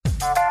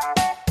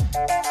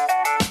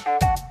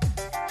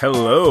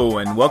Hello,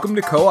 and welcome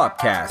to Co-op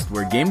Cast,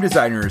 where game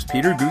designers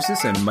Peter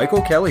Goosis and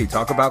Michael Kelly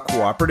talk about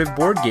cooperative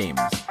board games.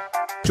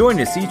 Join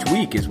us each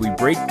week as we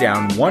break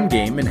down one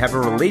game and have a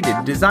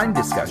related design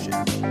discussion.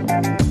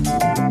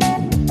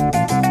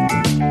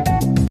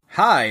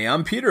 Hi,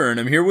 I'm Peter, and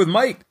I'm here with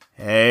Mike.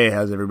 Hey,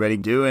 how's everybody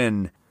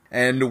doing?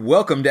 And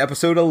welcome to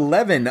episode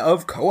 11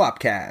 of Co-op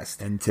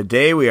Cast. And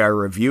today we are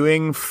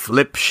reviewing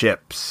Flip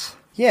Ships.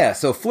 Yeah,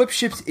 so Flip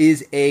Ships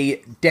is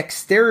a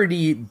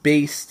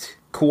dexterity-based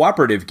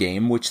cooperative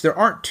game, which there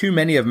aren't too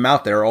many of them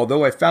out there,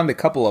 although I found a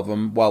couple of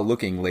them while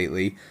looking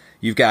lately.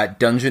 You've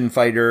got Dungeon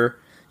Fighter,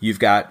 you've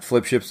got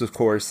Flip Ships, of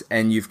course,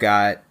 and you've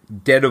got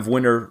Dead of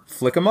Winter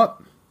Flick 'em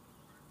Up.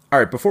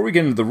 Alright, before we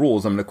get into the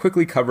rules, I'm going to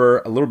quickly cover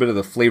a little bit of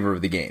the flavor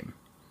of the game.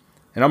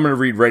 And I'm going to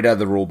read right out of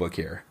the rulebook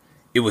here.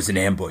 It was an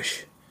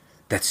ambush.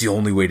 That's the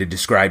only way to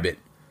describe it.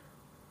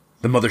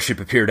 The mothership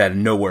appeared out of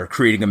nowhere,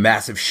 creating a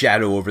massive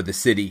shadow over the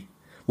city.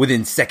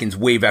 Within seconds,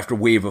 wave after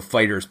wave of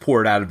fighters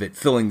poured out of it,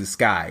 filling the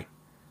sky.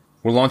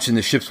 We're launching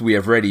the ships we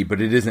have ready,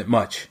 but it isn't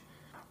much.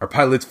 Our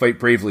pilots fight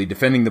bravely,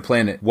 defending the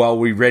planet, while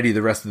we ready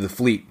the rest of the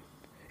fleet.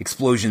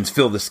 Explosions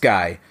fill the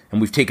sky, and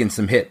we've taken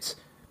some hits,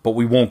 but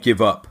we won't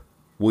give up.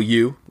 Will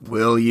you?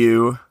 Will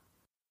you?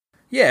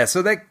 Yeah,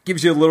 so that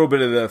gives you a little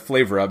bit of the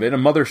flavor of it. A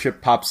mothership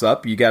pops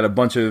up, you got a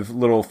bunch of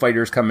little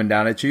fighters coming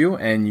down at you,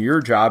 and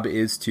your job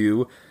is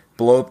to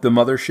blow up the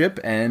mothership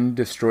and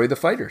destroy the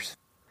fighters.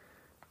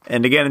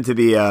 And to get into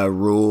the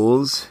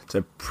rules, it's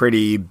a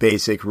pretty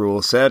basic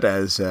rule set,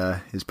 as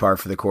is par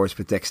for the course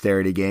with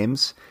dexterity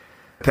games.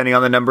 Depending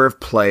on the number of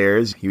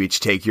players, you each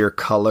take your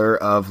color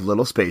of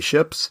little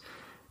spaceships,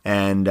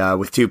 and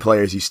with 2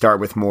 players you start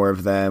with more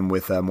of them,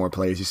 with more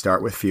players you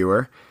start with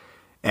fewer.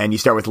 And you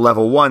start with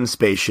level 1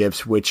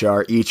 spaceships, which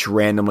are each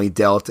randomly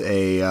dealt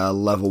a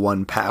level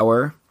 1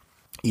 power.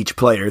 Each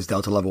player is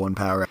dealt a level 1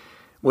 power,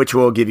 which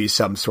will give you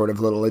some sort of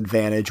little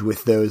advantage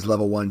with those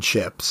level 1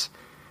 ships.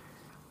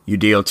 You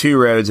deal 2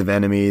 rows of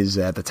enemies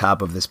at the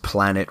top of this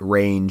planet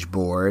range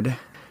board,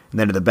 and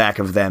then at the back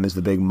of them is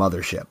the big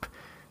mothership.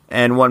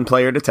 And 1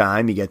 player at a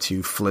time, you get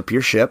to flip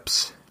your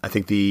ships. I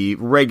think the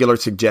regular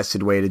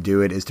suggested way to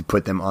do it is to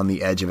put them on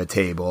the edge of a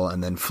table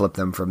and then flip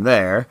them from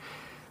there.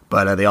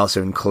 But they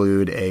also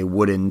include a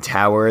wooden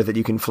tower that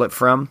you can flip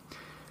from.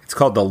 It's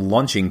called the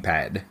launching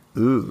pad.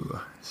 Ooh,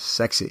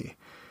 sexy.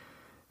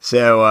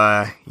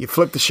 So you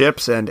flip the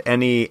ships, and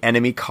any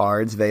enemy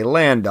cards they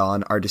land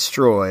on are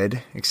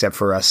destroyed, except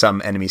for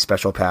some enemy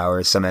special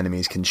powers. Some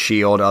enemies can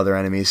shield other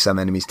enemies. Some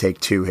enemies take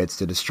 2 hits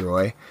to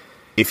destroy.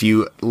 If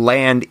you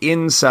land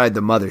inside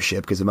the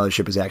mothership, because the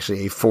mothership is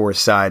actually a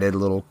 4-sided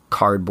little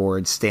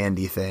cardboard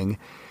standy thing,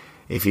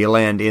 if you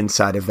land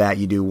inside of that,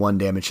 you do 1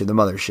 damage to the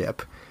mothership.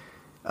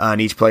 And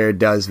each player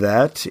does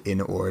that in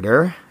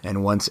order,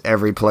 and once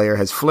every player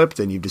has flipped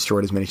and you've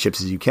destroyed as many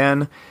ships as you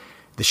can,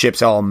 the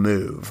ships all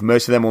move.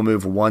 Most of them will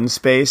move 1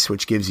 space,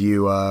 which gives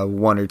you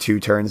 1 or 2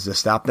 turns to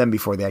stop them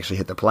before they actually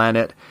hit the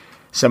planet.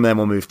 Some of them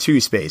will move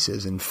 2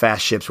 spaces, and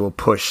fast ships will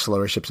push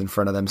slower ships in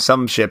front of them.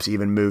 Some ships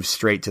even move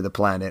straight to the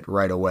planet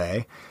right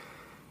away.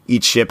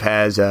 Each ship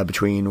has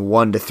between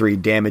 1 to 3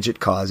 damage it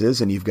causes,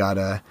 and you've got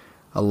a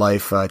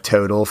life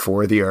total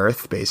for the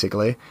Earth,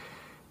 basically.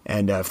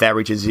 And if that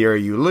reaches 0,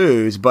 you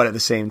lose, but at the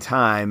same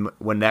time,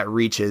 when that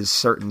reaches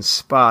certain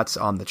spots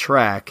on the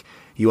track,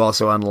 you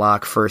also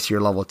unlock first your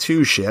level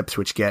 2 ships,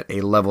 which get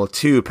a level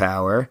 2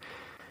 power,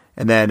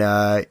 and then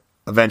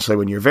eventually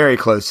when you're very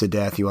close to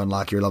death, you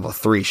unlock your level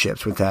 3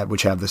 ships,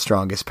 which have the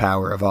strongest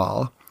power of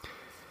all.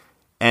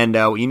 And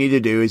what you need to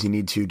do is you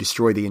need to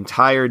destroy the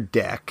entire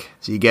deck.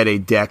 So you get a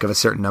deck of a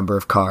certain number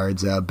of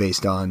cards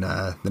based on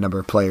the number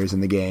of players in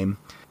the game.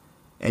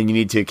 And you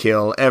need to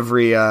kill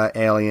every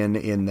alien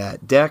in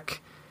that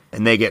deck,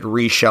 and they get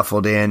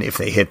reshuffled in if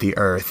they hit the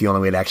Earth. The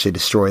only way to actually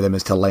destroy them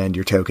is to land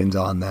your tokens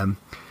on them.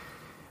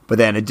 But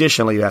then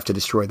additionally, you have to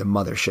destroy the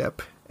mothership.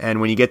 And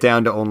when you get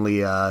down to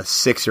only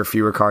 6 or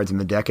fewer cards in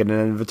the deck at the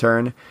end of a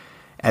turn,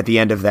 at the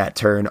end of that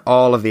turn,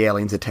 all of the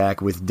aliens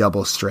attack with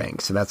double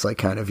strength. So that's like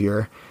kind of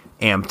your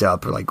amped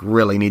up, or like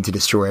really need to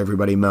destroy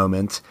everybody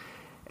moment.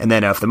 And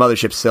then if the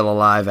mothership's still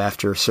alive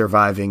after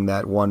surviving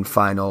that 1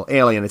 final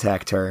alien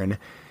attack turn,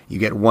 you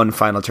get 1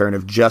 final turn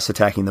of just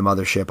attacking the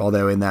mothership,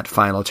 although in that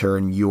final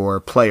turn, your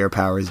player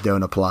powers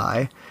don't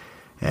apply.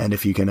 And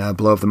if you can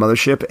blow up the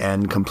mothership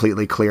and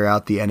completely clear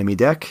out the enemy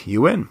deck,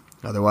 you win.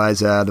 Otherwise,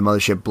 the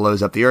mothership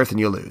blows up the Earth and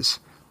you lose.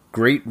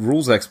 Great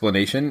rules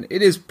explanation.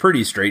 It is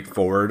pretty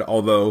straightforward,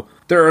 although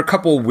there are a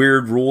couple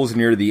weird rules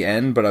near the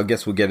end, but I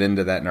guess we'll get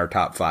into that in our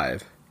top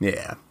 5.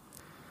 Yeah.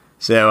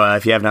 So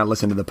if you have not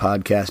listened to the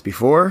podcast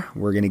before,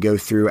 we're going to go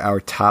through our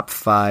top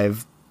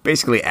 5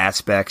 basically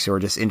aspects or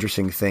just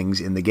interesting things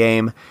in the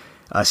game.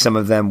 Some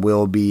of them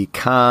will be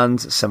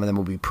cons, some of them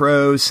will be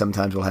pros,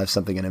 sometimes we'll have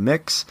something in a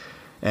mix.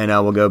 And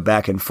we'll go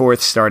back and forth,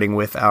 starting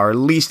with our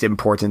least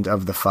important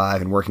of the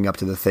 5 and working up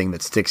to the thing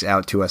that sticks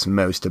out to us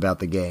most about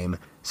the game.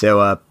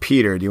 So,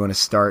 Peter, do you want to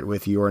start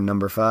with your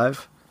number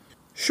 5?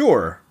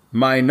 Sure.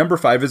 My number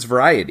 5 is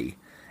variety.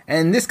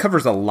 And this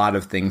covers a lot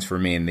of things for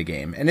me in the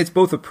game, and it's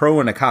both a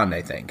pro and a con,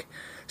 I think.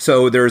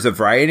 So there's a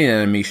variety of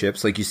enemy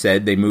ships. Like you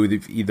said, they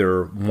move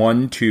either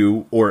 1,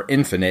 2, or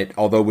infinite,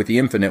 although with the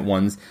infinite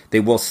ones,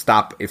 they will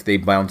stop if they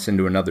bounce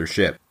into another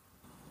ship.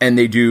 And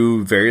they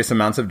do various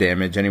amounts of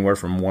damage, anywhere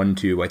from 1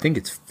 to, I think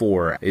it's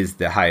 4 is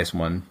the highest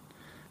one.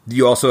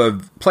 You also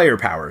have player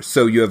powers.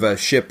 So you have a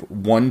ship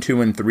 1,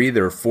 2, and 3.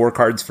 There are 4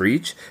 cards for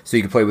each. So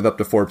you can play with up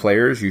to 4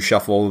 players. You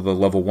shuffle the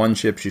level 1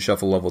 ships, you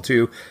shuffle level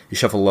 2, you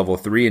shuffle level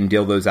 3, and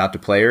deal those out to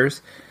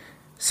players.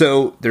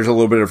 So there's a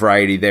little bit of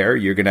variety there.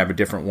 You're going to have a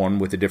different 1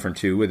 with a different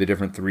 2 with a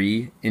different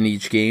 3 in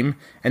each game.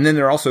 And then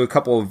there are also a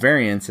couple of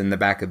variants in the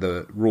back of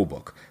the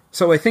rulebook.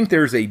 So I think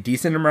there's a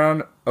decent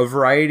amount of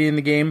variety in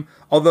the game,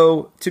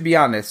 although, to be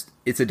honest,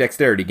 it's a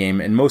dexterity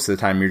game, and most of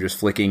the time you're just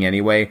flicking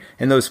anyway,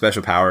 and those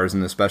special powers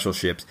and the special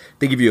ships,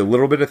 they give you a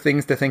little bit of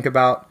things to think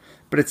about,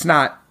 but it's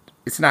not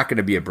going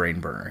to be a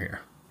brain burner here.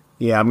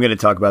 Yeah, I'm going to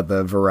talk about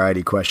the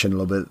variety question a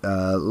little bit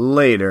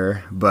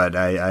later, but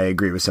I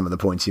agree with some of the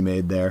points you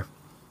made there.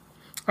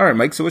 All right,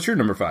 Mike, so what's your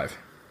number 5?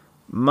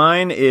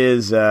 Mine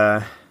is what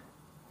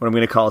I'm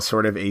going to call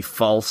sort of a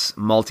false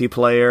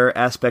multiplayer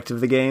aspect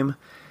of the game.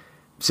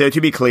 So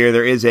to be clear,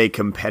 there is a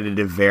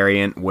competitive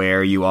variant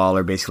where you all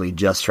are basically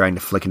just trying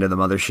to flick into the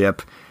mothership.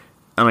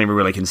 I don't even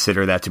really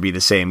consider that to be the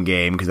same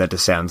game, because that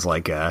just sounds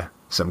like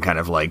some kind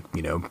of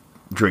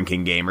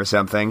drinking game or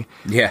something.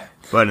 Yeah.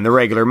 But in the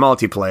regular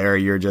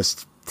multiplayer, you're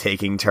just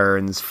taking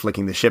turns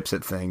flicking the ships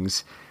at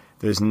things.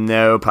 There's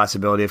no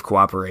possibility of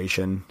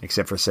cooperation,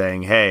 except for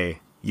saying, hey,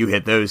 you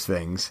hit those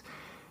things.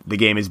 The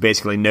game is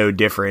basically no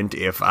different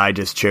if I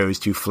just chose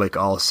to flick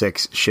all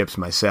 6 ships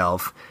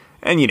myself.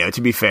 And,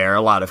 to be fair,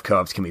 a lot of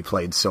co-ops can be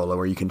played solo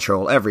where you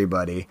control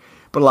everybody,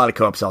 but a lot of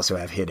co-ops also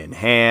have hidden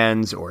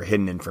hands or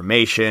hidden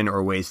information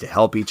or ways to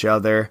help each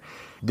other.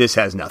 This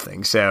has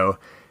nothing. So,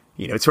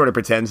 it sort of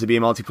pretends to be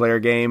a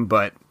multiplayer game,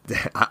 but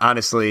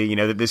honestly,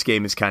 this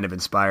game is kind of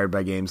inspired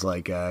by games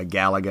like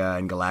Galaga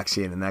and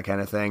Galaxian and that kind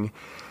of thing.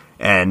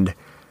 And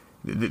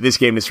this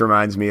game just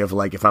reminds me of,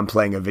 if I'm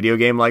playing a video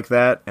game like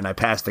that and I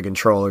pass the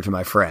controller to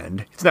my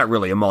friend, it's not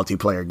really a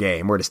multiplayer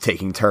game. We're just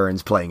taking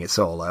turns playing it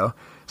solo.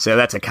 So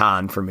that's a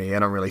con for me. I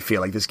don't really feel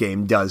like this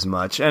game does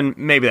much. And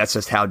maybe that's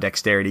just how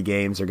dexterity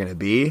games are going to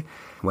be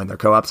when they're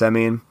co-ops, I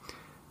mean.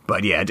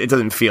 But yeah, it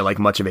doesn't feel like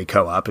much of a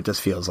co-op. It just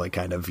feels like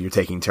kind of you're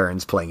taking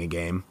turns playing a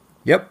game.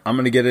 Yep, I'm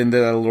going to get into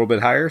that a little bit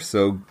higher.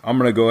 So I'm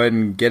going to go ahead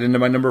and get into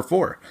my number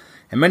 4.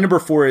 And my number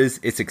 4 is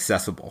it's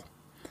accessible.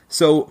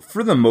 So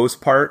for the most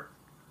part,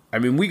 I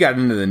mean, we got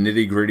into the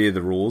nitty-gritty of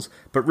the rules,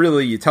 but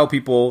really you tell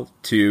people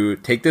to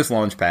take this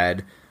launch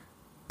pad,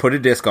 put a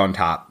disc on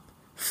top,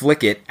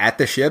 flick it at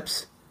the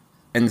ships,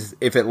 and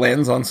if it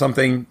lands on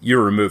something, you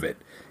remove it.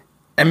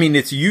 I mean,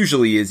 it's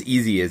usually as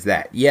easy as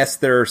that. Yes,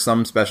 there are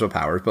some special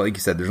powers, but like you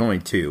said, there's only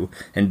 2.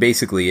 And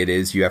basically it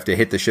is you have to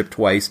hit the ship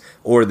twice,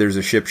 or there's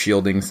a ship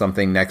shielding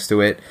something next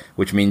to it,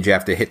 which means you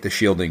have to hit the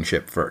shielding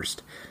ship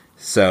first.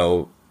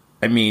 So,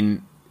 I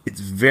mean, it's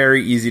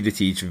very easy to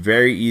teach,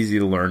 very easy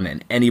to learn,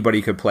 and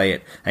anybody could play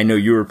it. I know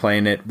you were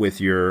playing it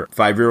with your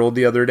 5-year-old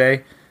the other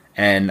day,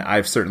 and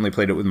I've certainly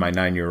played it with my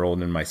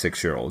 9-year-old and my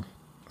 6-year-old.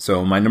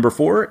 So my number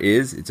 4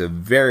 is it's a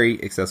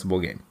very accessible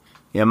game.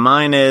 Yeah,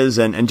 mine is,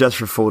 and just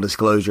for full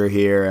disclosure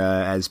here,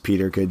 as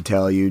Peter could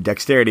tell you,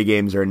 dexterity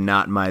games are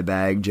not my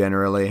bag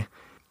generally.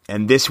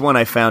 And this one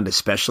I found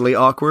especially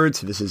awkward,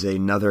 so this is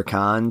another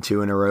con,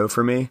 2 in a row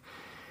for me.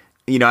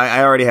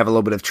 I already have a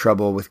little bit of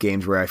trouble with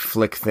games where I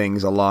flick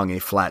things along a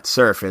flat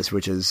surface,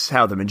 which is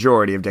how the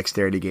majority of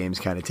dexterity games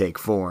kind of take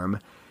form.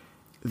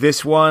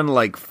 This one,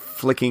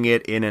 flicking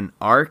it in an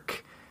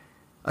arc,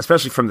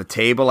 especially from the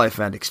table, I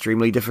found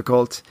extremely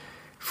difficult.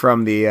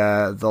 From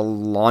the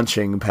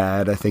launching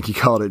pad, I think you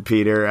called it,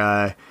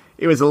 Peter,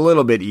 it was a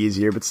little bit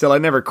easier, but still I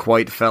never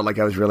quite felt like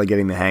I was really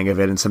getting the hang of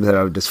it, and sometimes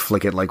I would just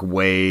flick it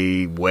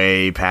way,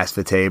 way past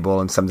the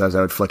table, and sometimes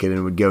I would flick it and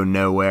it would go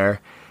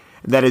nowhere.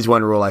 That is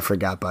one rule I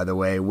forgot, by the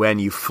way. When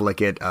you flick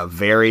it a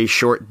very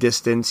short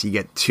distance, you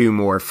get 2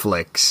 more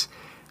flicks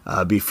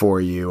before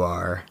you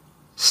are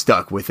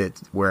stuck with it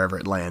wherever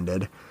it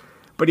landed.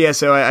 But yeah,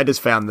 so I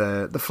just found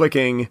the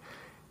flicking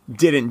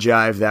didn't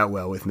jive that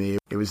well with me.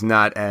 It was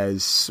not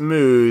as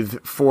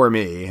smooth for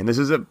me, and this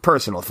is a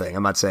personal thing.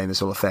 I'm not saying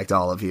this will affect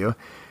all of you,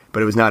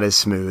 but it was not as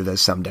smooth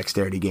as some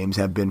dexterity games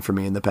have been for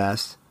me in the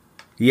past.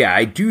 Yeah,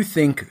 I do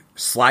think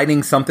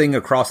sliding something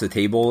across the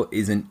table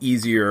is an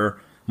easier,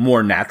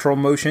 more natural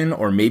motion,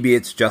 or maybe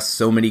it's just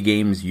so many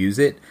games use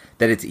it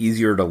that it's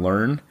easier to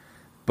learn.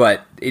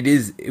 But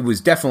it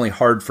was definitely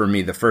hard for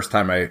me the first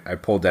time I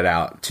pulled that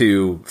out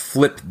to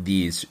flip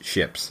these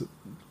ships.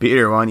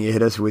 Peter, why don't you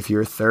hit us with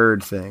your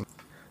third thing?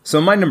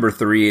 So my number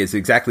 3 is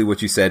exactly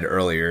what you said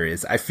earlier,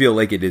 is I feel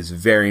like it is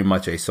very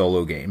much a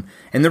solo game.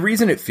 And the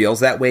reason it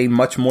feels that way,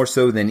 much more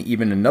so than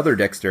even another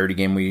dexterity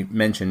game we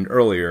mentioned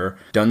earlier,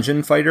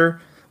 Dungeon Fighter,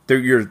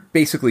 you're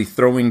basically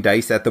throwing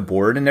dice at the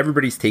board and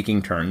everybody's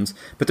taking turns.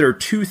 But there are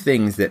 2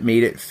 things that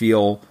made it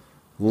feel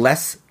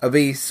less of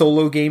a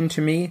solo game to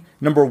me.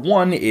 Number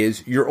 1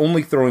 is you're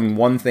only throwing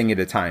one thing at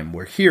a time,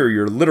 where here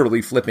you're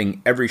literally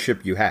flipping every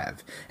ship you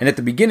have. And at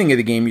the beginning of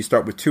the game, you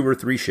start with 2 or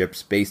 3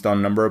 ships based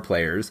on number of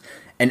players,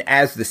 And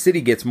as the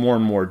city gets more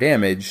and more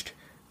damaged,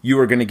 you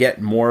are going to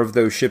get more of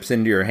those ships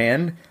into your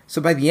hand.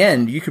 So by the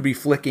end, you could be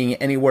flicking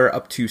anywhere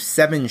up to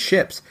 7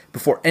 ships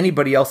before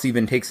anybody else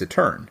even takes a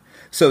turn.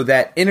 So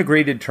that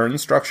integrated turn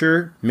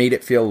structure made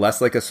it feel less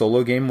like a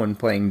solo game when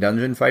playing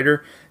Dungeon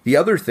Fighter. The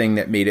other thing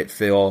that made it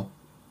feel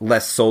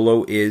less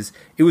solo is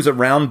it was a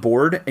round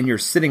board and you're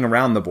sitting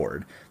around the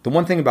board. The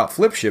one thing about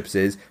flip ships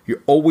is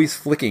you're always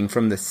flicking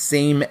from the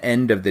same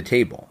end of the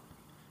table.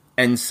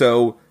 And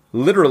so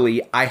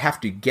literally I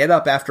have to get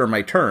up after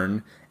my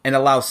turn and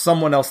allow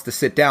someone else to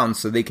sit down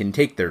so they can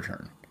take their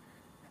turn.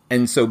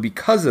 And so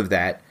because of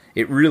that,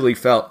 it really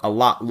felt a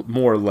lot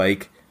more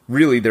like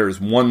really there's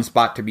one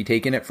spot to be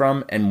taking it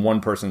from and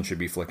one person should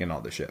be flicking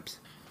all the ships.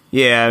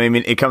 Yeah, I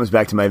mean, it comes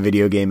back to my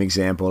video game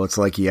example. It's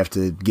like you have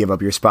to give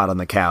up your spot on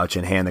the couch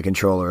and hand the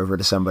controller over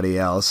to somebody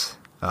else.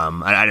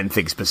 I didn't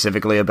think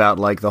specifically about,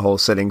 like, the whole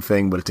sitting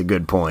thing, but it's a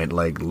good point.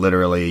 Like,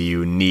 literally,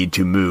 you need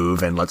to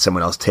move and let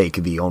someone else take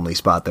the only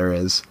spot there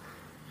is.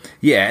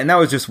 Yeah, and that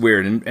was just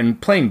weird.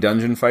 And playing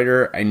Dungeon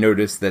Fighter, I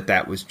noticed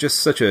that was just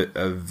such a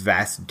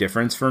vast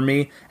difference for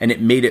me, and it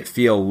made it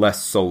feel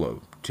less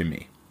solo to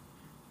me.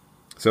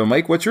 So,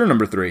 Mike, what's your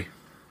number 3?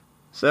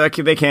 So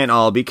they can't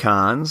all be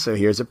cons, so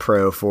here's a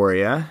pro for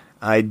you.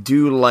 I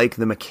do like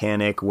the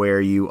mechanic where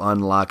you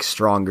unlock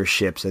stronger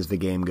ships as the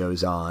game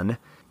goes on.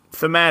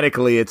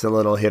 Thematically, it's a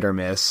little hit or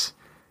miss.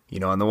 You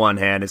know, on the one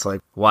hand, it's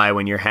like, why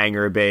when your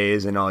hangar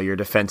bays and all your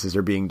defenses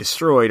are being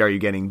destroyed, are you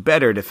getting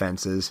better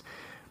defenses?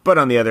 But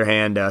on the other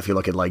hand, if you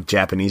look at like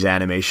Japanese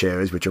anime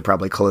shows, which are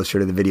probably closer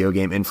to the video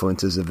game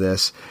influences of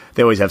this,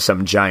 they always have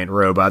some giant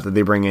robot that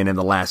they bring in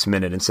the last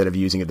minute instead of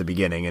using at the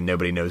beginning, and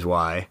nobody knows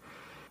why.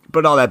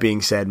 But all that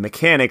being said,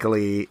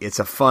 mechanically, it's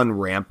a fun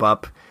ramp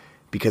up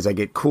because I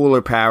get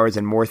cooler powers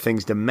and more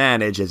things to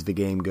manage as the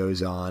game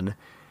goes on.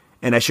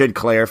 And I should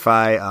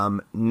clarify,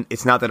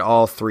 it's not that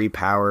all 3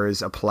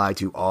 powers apply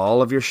to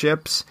all of your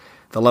ships.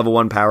 The level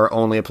 1 power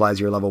only applies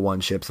to your level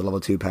 1 ships, the level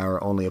 2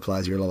 power only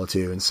applies to your level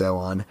 2, and so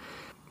on.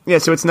 Yeah,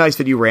 so it's nice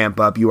that you ramp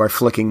up. You are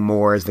flicking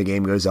more as the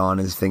game goes on,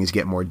 as things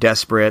get more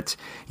desperate.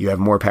 You have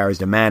more powers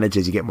to manage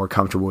as you get more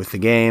comfortable with the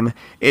game.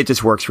 It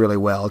just works really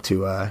well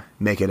to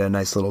make it a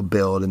nice little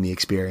build in the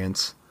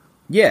experience.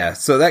 Yeah,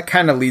 so that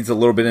kind of leads a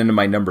little bit into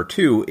my number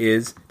 2,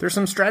 is there's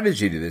some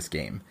strategy to this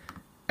game.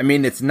 I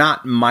mean, it's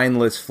not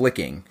mindless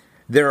flicking.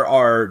 There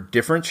are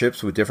different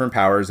ships with different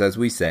powers, as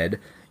we said.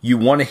 You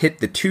want to hit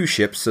the 2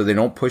 ships so they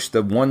don't push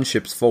the 1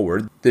 ships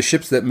forward. The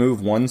ships that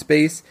move 1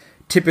 space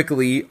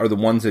typically are the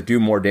ones that do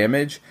more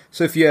damage.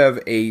 So if you have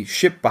a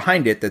ship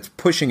behind it that's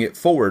pushing it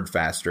forward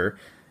faster,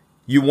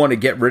 you want to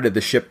get rid of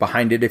the ship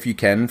behind it if you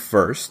can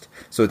first,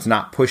 so it's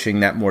not pushing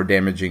that more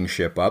damaging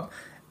ship up.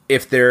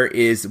 If there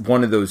is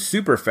one of those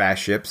super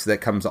fast ships that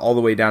comes all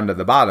the way down to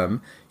the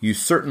bottom, you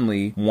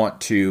certainly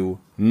want to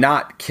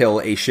not kill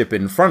a ship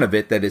in front of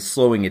it that is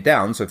slowing it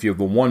down. So if you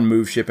have a 1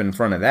 move ship in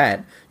front of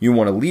that, you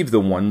want to leave the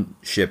 1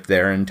 ship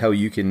there until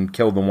you can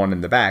kill the one in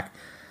the back.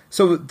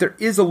 So there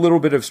is a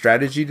little bit of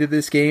strategy to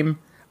this game,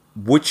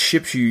 which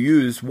ships you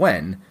use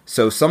when.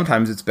 So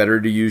sometimes it's better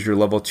to use your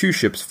level 2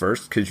 ships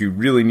first because you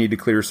really need to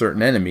clear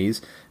certain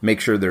enemies, make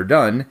sure they're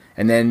done,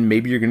 and then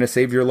maybe you're going to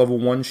save your level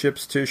 1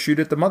 ships to shoot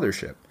at the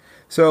mothership.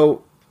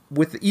 So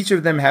with each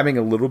of them having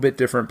a little bit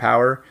different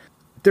power,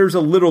 there's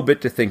a little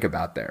bit to think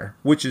about there,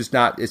 which is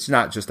it's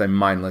not just a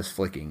mindless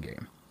flicking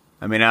game.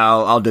 I mean,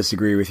 I'll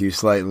disagree with you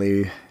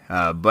slightly,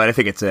 but I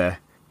think it's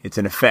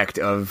an effect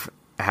of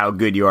how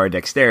good you are at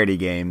dexterity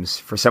games.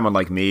 For someone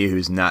like me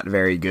who's not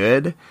very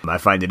good, I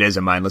find it is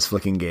a mindless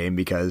flicking game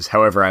because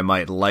however I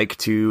might like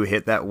to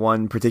hit that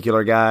one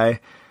particular guy,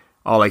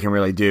 all I can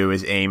really do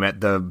is aim at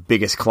the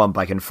biggest clump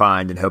I can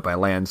find and hope I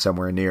land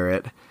somewhere near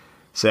it.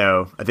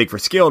 So I think for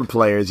skilled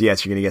players,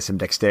 yes, you're going to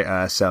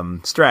get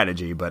some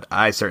strategy, but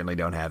I certainly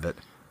don't have it.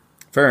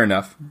 Fair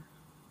enough.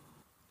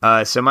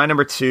 So my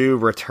number 2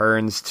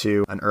 returns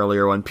to an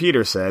earlier one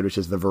Peter said, which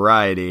is the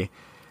variety.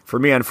 For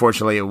me,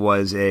 unfortunately, it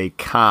was a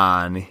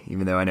con,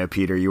 even though I know,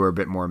 Peter, you were a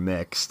bit more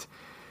mixed.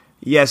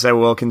 Yes, I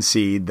will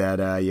concede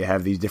that you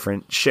have these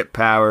different ship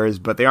powers,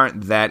 but they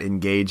aren't that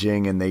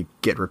engaging, and they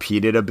get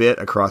repeated a bit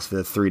across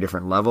the 3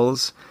 different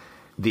levels.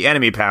 The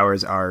enemy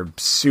powers are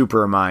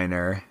super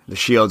minor. The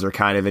shields are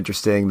kind of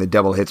interesting, the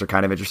double hits are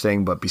kind of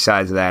interesting, but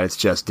besides that, it's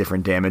just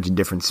different damage and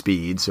different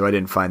speed, so I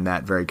didn't find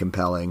that very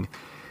compelling.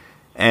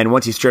 And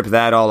once you strip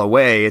that all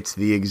away, it's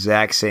the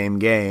exact same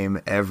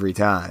game every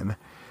time.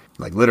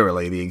 Like,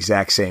 literally the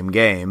exact same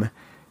game.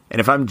 And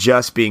if I'm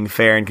just being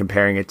fair and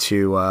comparing it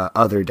to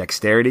other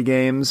dexterity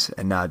games,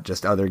 and not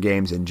just other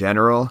games in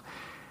general,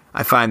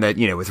 I find that,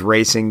 with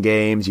racing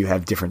games, you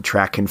have different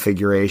track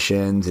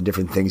configurations and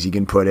different things you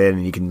can put in,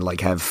 and you can,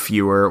 have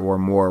fewer or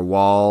more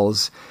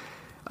walls.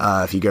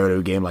 If you go to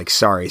a game like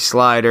Sorry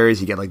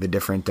Sliders, you get, the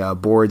different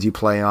boards you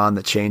play on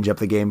that change up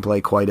the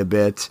gameplay quite a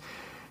bit.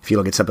 If you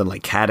look at something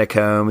like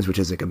Catacombs, which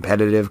is a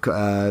competitive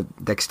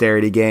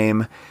dexterity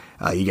game,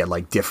 you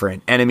get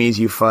different enemies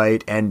you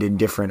fight and in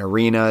different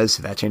arenas.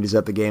 So that changes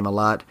up the game a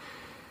lot.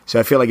 So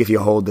I feel like if you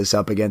hold this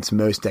up against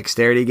most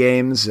dexterity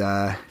games,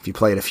 if you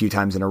play it a few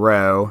times in a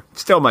row, it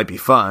still might be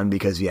fun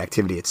because the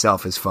activity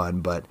itself is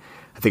fun, but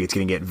I think it's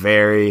going to get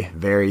very,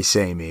 very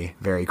samey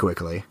very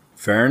quickly.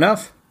 Fair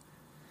enough.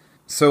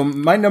 So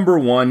my number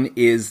one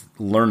is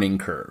Learning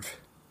Curve.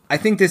 I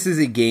think this is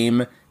a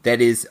game that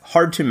is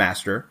hard to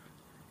master.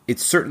 It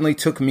certainly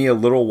took me a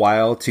little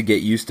while to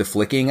get used to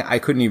flicking. I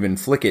couldn't even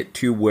flick it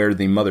to where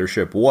the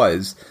mothership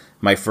was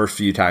my first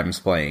few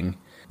times playing.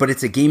 But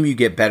it's a game you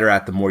get better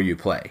at the more you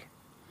play.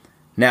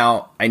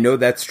 Now, I know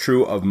that's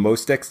true of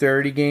most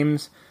dexterity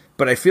games,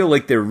 but I feel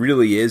like there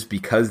really is,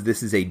 because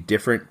this is a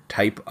different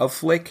type of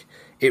flick,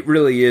 it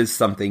really is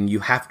something you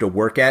have to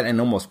work at and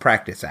almost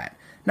practice at.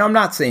 Now, I'm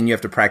not saying you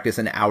have to practice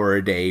an hour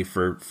a day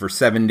for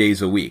 7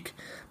 days a week.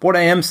 But what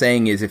I am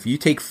saying is if you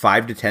take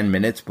 5 to 10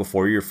 minutes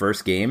before your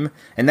first game,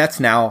 and that's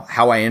now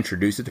how I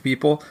introduce it to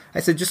people, I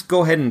said just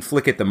go ahead and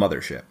flick at the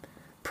mothership.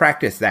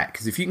 Practice that,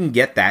 because if you can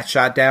get that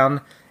shot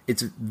down,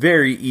 it's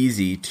very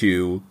easy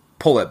to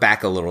pull it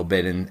back a little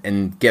bit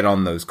and get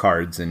on those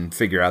cards and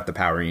figure out the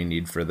power you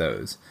need for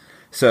those.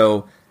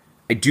 So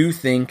I do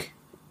think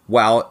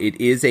while it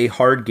is a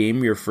hard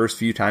game your first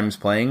few times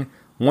playing,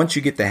 once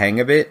you get the hang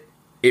of it,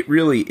 it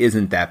really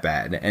isn't that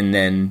bad. And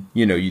then,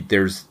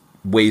 there's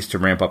ways to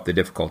ramp up the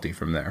difficulty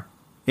from there.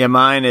 Yeah,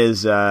 mine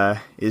is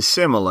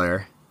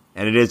similar,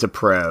 and it is a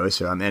pro,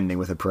 so I'm ending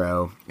with a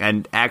pro.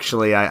 And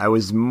actually, I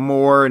was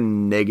more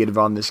negative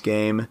on this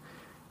game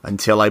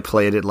until I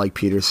played it, like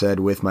Peter said,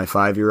 with my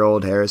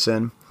 5-year-old,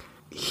 Harrison.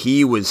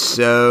 He was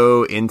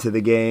so into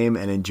the game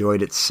and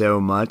enjoyed it so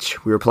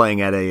much. We were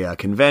playing at a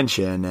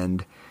convention,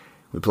 and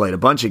we played a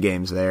bunch of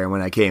games there. And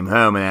when I came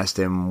home and asked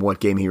him what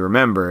game he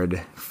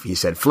remembered, he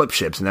said Flip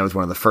Ships, and that was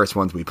one of the first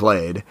ones we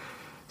played.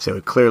 So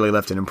it clearly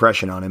left an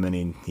impression on him,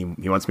 and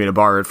he wants me to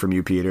borrow it from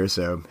you, Peter,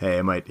 so hey,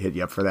 I might hit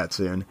you up for that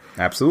soon.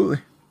 Absolutely.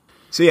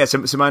 So yeah,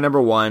 so my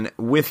number one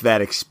with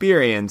that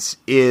experience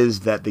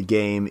is that the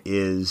game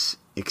is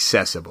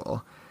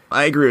accessible.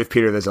 I agree with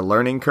Peter, there's a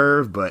learning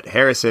curve, but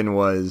Harrison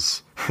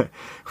was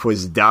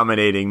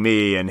dominating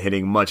me and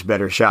hitting much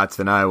better shots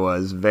than I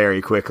was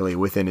very quickly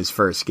within his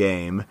first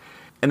game.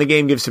 And the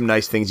game gives some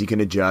nice things you can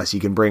adjust. You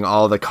can bring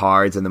all the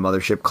cards and the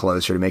mothership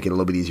closer to make it a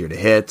little bit easier to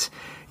hit.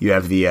 You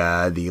have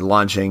the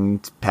launching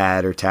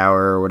pad or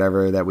tower or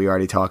whatever that we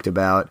already talked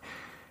about.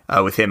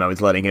 With him, I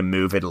was letting him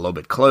move it a little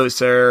bit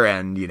closer,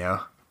 and,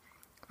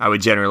 I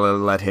would generally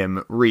let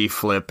him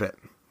re-flip it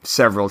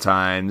several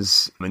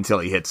times until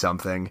he hit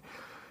something.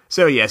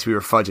 So yes, we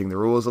were fudging the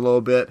rules a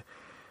little bit,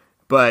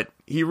 but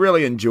he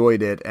really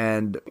enjoyed it,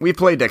 and we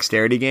played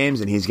dexterity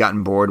games, and he's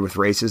gotten bored with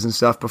races and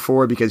stuff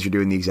before because you're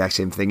doing the exact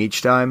same thing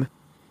each time.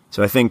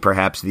 So I think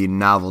perhaps the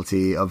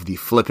novelty of the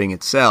flipping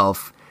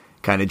itself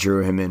kind of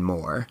drew him in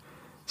more.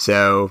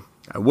 So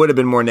I would have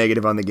been more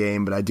negative on the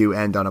game, but I do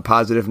end on a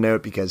positive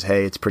note because,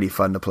 hey, it's pretty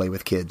fun to play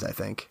with kids, I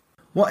think.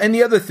 Well, and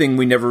the other thing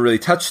we never really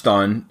touched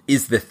on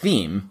is the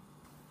theme.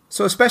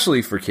 So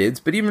especially for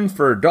kids, but even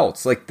for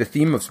adults, like the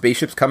theme of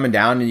spaceships coming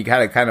down and you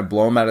gotta kind of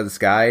blow them out of the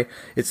sky.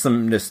 It's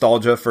some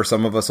nostalgia for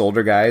some of us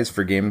older guys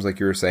for games like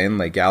you were saying,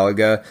 like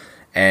Galaga,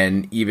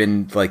 and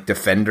even like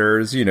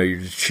Defenders. You're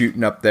just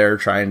shooting up there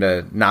trying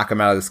to knock them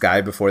out of the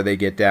sky before they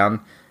get down.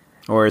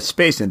 Or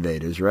Space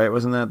Invaders, right?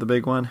 Wasn't that the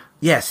big one?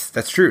 Yes,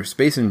 that's true.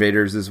 Space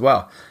Invaders as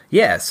well.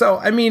 Yeah, so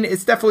I mean,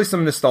 it's definitely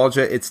some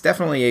nostalgia. It's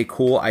definitely a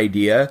cool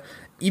idea.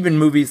 Even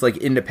movies like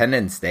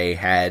Independence Day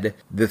had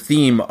the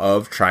theme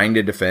of trying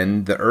to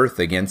defend the Earth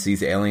against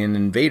these alien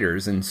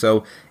invaders. And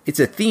so it's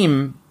a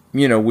theme,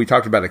 we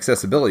talked about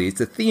accessibility. It's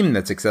a theme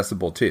that's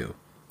accessible too.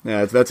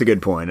 Yeah, that's a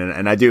good point.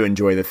 And I do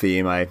enjoy the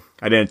theme. I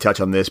didn't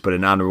touch on this, but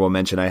an honorable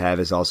mention I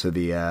have is also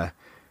the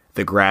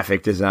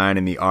graphic design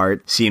and the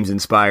art seems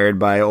inspired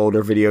by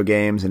older video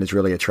games, and it's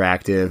really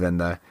attractive.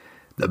 And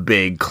the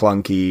big,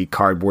 clunky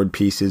cardboard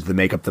pieces that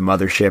make up the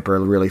mothership are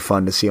really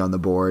fun to see on the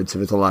board. So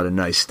there's a lot of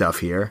nice stuff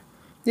here.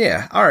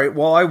 Yeah, alright,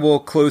 well, I will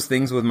close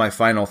things with my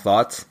final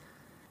thoughts.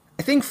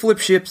 I think Flip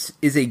Ships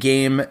is a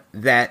game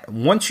that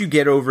once you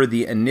get over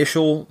the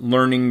initial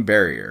learning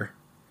barrier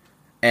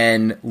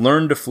and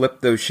learn to flip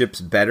those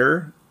ships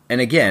better,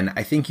 and again,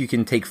 I think you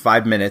can take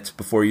 5 minutes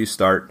before you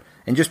start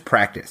and just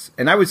practice.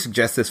 And I would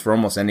suggest this for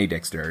almost any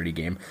dexterity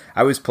game.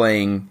 I was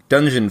playing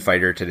Dungeon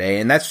Fighter today,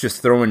 and that's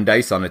just throwing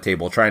dice on a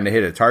table trying to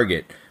hit a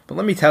target. But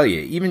let me tell you,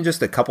 even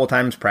just a couple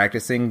times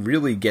practicing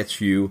really gets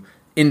you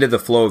into the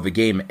flow of the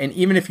game. And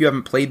even if you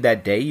haven't played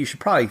that day, you should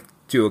probably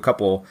do a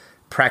couple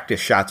practice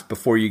shots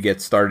before you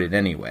get started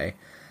anyway.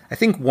 I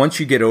think once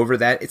you get over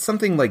that, it's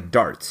something like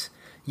darts.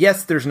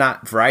 Yes, there's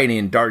not variety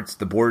in darts.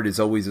 The board is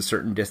always a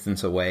certain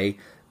distance away.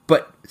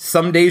 But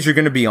some days you're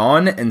going to be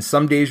on, and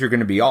some days you're going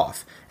to be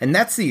off. And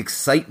that's the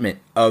excitement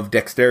of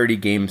dexterity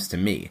games to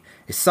me.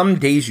 Is some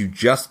days you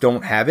just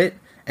don't have it,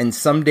 and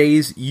some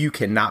days you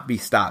cannot be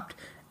stopped.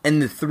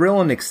 And the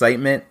thrill and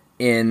excitement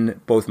in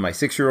both my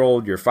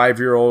 6-year-old, your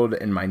 5-year-old,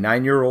 and my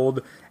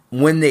 9-year-old,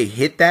 when they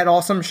hit that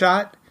awesome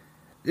shot,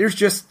 there's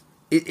just,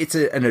 it's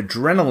an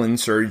adrenaline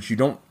surge you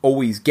don't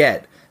always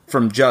get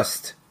from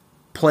just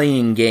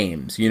playing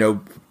games. You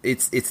know,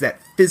 it's that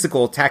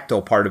physical,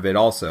 tactile part of it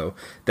also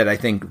that I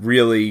think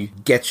really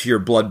gets your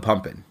blood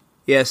pumping.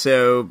 Yeah,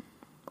 so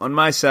on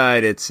my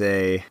side,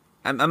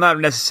 I'm not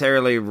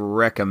necessarily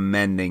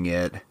recommending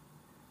it,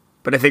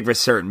 but I think for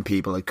certain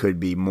people it could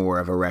be more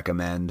of a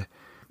recommend.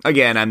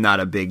 Again, I'm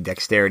not a big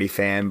dexterity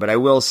fan, but I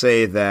will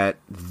say that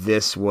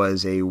this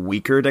was a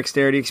weaker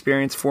dexterity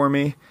experience for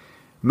me.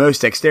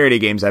 Most dexterity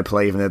games I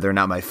play, even though they're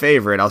not my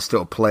favorite, I'll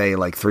still play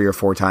like 3 or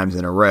 4 times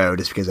in a row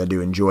just because I do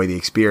enjoy the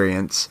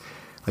experience.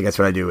 Like that's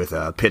what I do with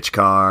Pitch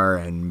Car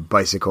and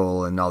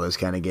Bicycle and all those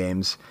kind of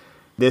games.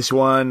 This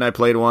one I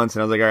played once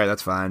and I was like, all right,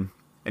 that's fine.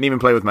 And even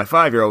played with my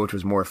 5-year-old, which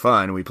was more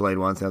fun. We played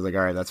once and I was like,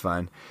 all right, that's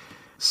fine.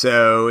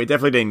 So it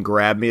definitely didn't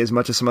grab me as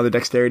much as some other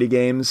dexterity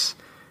games.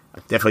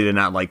 Definitely did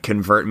not like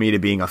convert me to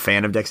being a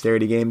fan of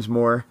dexterity games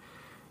more.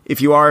 If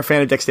you are a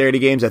fan of dexterity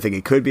games, I think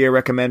it could be a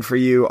recommend for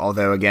you.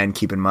 Although, again,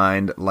 keep in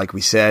mind, like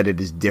we said,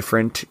 it is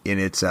different in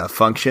its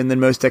function than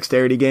most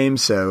dexterity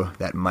games, so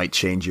that might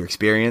change your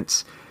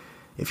experience.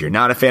 If you're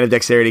not a fan of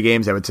dexterity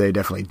games, I would say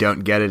definitely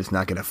don't get it. It's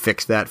not going to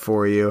fix that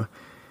for you.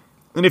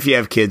 And if you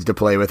have kids to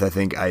play with, I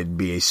think I'd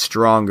be a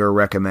stronger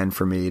recommend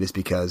for me, just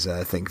because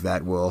I think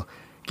that will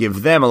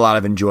give them a lot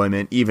of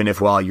enjoyment, even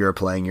if while you're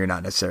playing, you're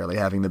not necessarily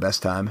having the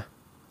best time.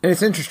 And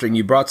it's interesting,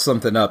 you brought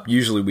something up.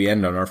 Usually we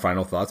end on our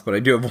final thoughts, but I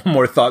do have one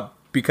more thought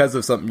because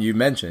of something you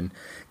mentioned.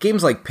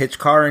 Games like Pitch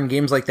Car and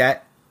games like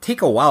that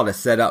take a while to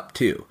set up,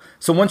 too.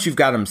 So once you've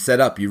got them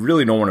set up, you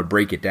really don't want to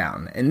break it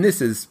down. And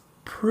this is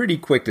pretty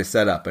quick to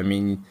set up. I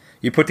mean,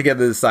 you put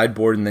together the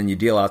sideboard and then you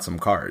deal out some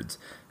cards.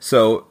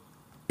 So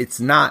it's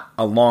not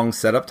a long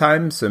setup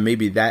time, so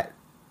maybe that...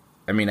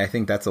 I mean, I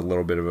think that's a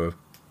little bit of a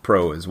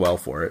pro as well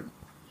for it.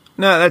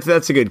 No,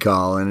 that's a good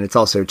call, and it's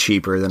also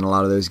cheaper than a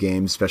lot of those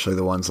games, especially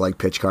the ones like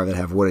Pitch Car that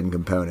have wooden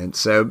components.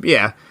 So,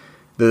 yeah,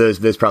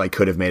 those probably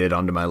could have made it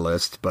onto my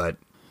list, but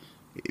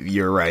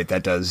you're right,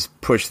 that does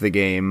push the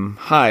game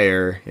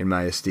higher in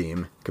my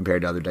esteem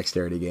compared to other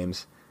dexterity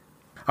games.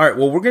 All right,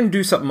 well, we're going to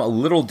do something a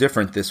little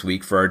different this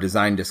week for our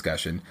design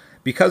discussion.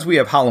 Because we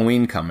have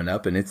Halloween coming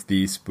up, and it's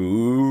the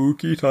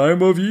spooky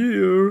time of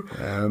year.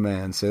 Oh,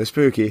 man, so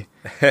spooky.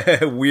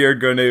 We are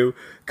going to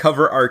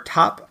cover our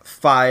top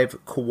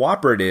 5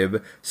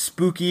 cooperative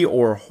spooky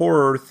or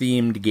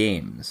horror-themed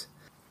games.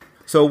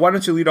 So why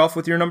don't you lead off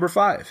with your number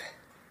 5?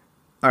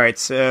 All right,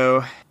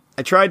 so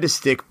I tried to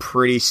stick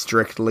pretty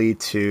strictly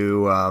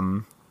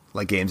to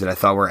like games that I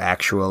thought were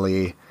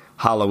actually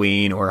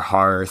Halloween or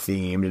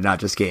horror-themed, and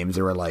not just games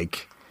that were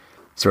like...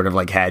 sort of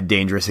like had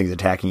dangerous things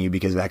attacking you,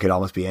 because that could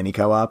almost be any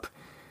co-op.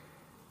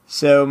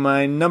 So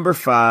my number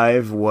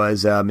 5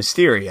 was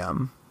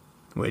Mysterium,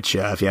 which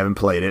if you haven't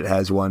played it,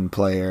 has one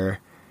player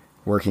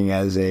working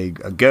as a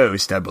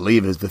ghost, I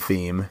believe is the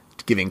theme,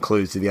 giving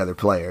clues to the other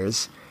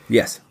players.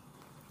 Yes.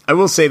 I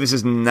will say this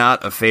is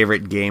not a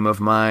favorite game of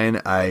mine.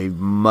 I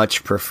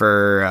much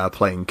prefer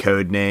playing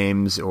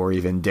Codenames or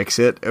even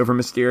Dixit over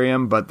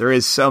Mysterium, but there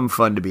is some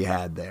fun to be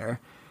had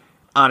there.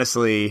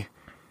 Honestly...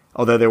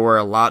 although there were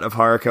a lot of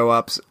horror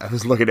co-ops, I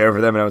was looking over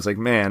them and I was like,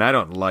 man, I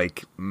don't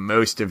like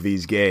most of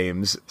these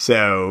games.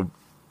 So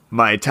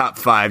my top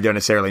 5 don't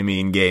necessarily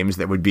mean games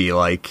that would be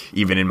like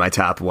even in my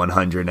top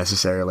 100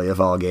 necessarily of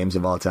all games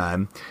of all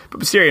time. But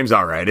Mysterium's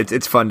all right.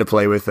 It's fun to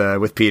play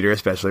with Peter,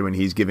 especially when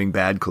he's giving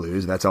bad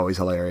clues. That's always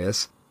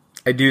hilarious.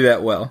 I do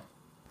that well.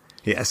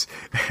 Yes.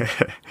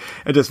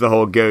 And just the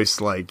whole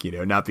ghost, like, you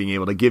know, not being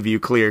able to give you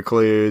clear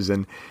clues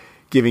and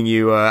giving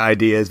you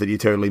ideas that you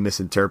totally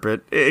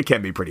misinterpret. It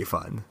can be pretty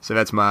fun. So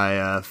that's my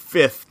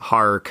 5th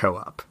horror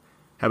co-op.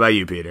 How about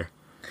you, Peter?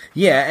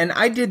 Yeah, and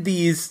I did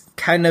these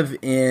kind of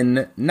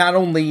in, not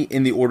only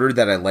in the order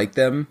that I like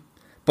them,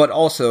 but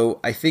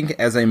also I think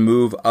as I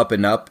move up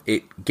and up,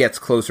 it gets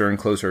closer and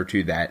closer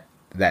to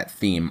that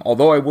theme.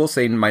 Although I will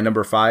say my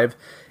number 5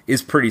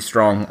 is pretty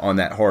strong on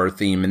that horror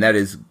theme, and that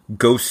is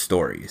Ghost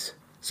Stories.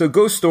 So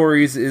Ghost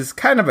Stories is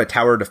kind of a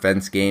tower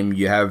defense game.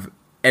 You have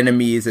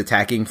enemies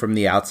attacking from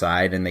the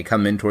outside, and they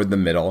come in toward the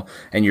middle,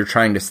 and you're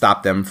trying to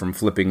stop them from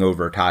flipping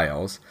over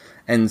tiles.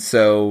 And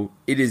so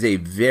it is a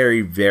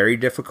very, very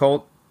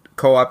difficult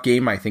co-op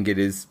game. I think it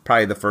is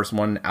probably the first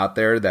one out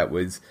there that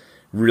was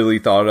really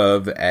thought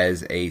of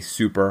as a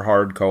super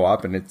hard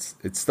co-op, and it's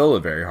still a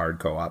very hard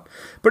co-op.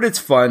 But it's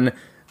fun.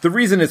 The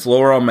reason it's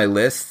lower on my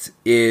list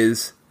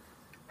is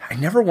I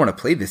never want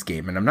to play this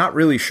game, and I'm not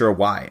really sure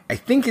why. I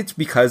think it's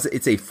because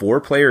it's a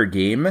 4-player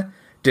game.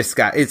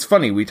 It's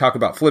funny, we talk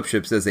about Flip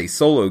Ships as a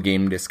solo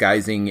game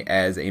disguising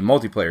as a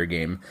multiplayer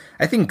game.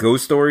 I think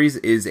Ghost Stories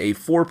is a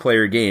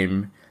 4-player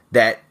game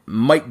that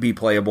might be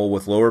playable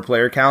with lower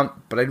player count,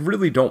 but I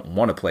really don't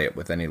want to play it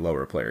with any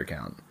lower player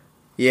count.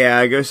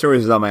 Yeah, Ghost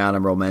Stories is on my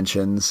honorable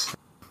mentions.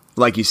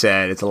 Like you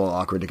said, it's a little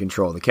awkward to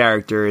control the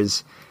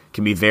characters.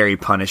 Can be very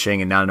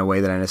punishing and not in a way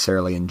that I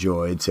necessarily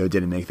enjoyed, so it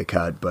didn't make the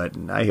cut, but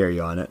I hear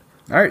you on it.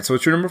 All right, so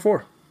what's your number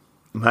 4?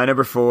 My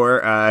number 4,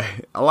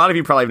 a lot of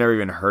you probably have never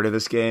even heard of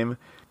this game.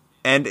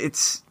 And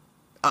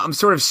I'm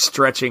sort of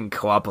stretching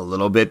co-op a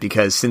little bit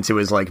because since it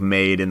was like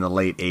made in the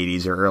late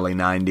 80s or early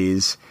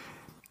 90s,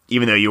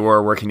 even though you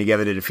were working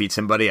together to defeat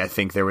somebody, I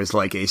think there was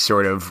like a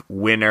sort of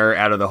winner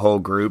out of the whole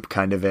group,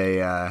 kind of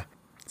a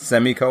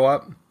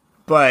semi-co-op.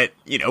 But,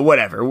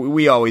 whatever.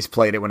 We always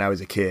played it when I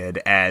was a kid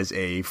as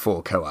a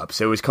full co-op.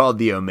 So it was called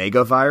the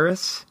Omega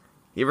Virus.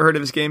 You ever heard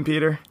of this game,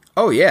 Peter?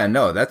 Oh, yeah,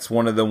 no, that's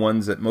one of the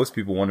ones that most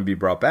people want to be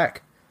brought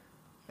back.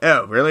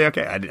 Oh, really?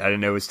 Okay, I didn't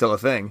know it was still a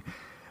thing.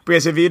 But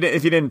yes, if you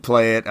didn't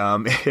play it,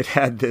 it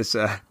had this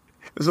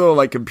little,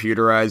 like,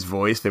 computerized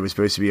voice that was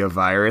supposed to be a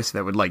virus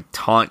that would, like,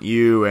 taunt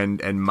you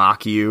and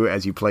mock you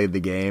as you played the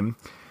game.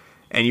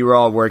 And you were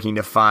all working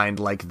to find,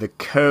 like, the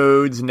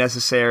codes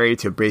necessary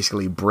to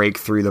basically break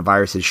through the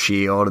virus's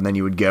shield, and then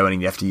you would go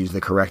and you'd have to use the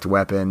correct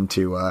weapon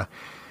to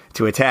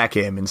attack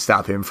him and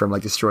stop him from,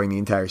 like, destroying the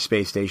entire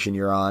space station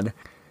you're on.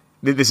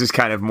 This is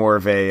kind of more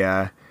of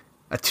a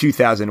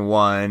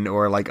 2001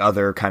 or, like,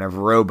 other kind of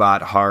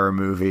robot horror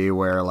movie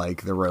where,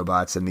 like, the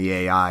robots and the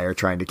AI are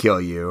trying to kill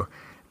you.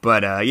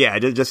 But, yeah,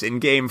 just in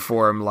game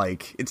form,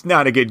 like, it's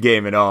not a good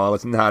game at all.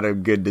 It's not a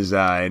good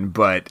design,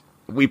 but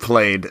we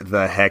played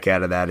the heck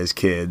out of that as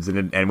kids,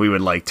 and we would,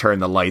 like, turn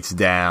the lights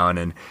down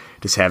and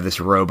just have this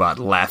robot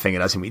laughing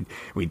at us, and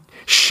we'd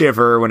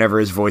shiver whenever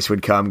his voice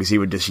would come because he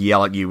would just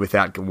yell at you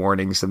without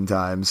warning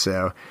sometimes.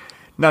 So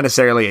not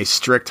necessarily a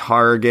strict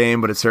horror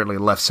game, but it certainly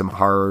left some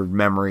horror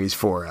memories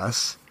for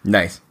us.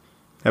 Nice.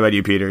 How about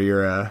you, Peter?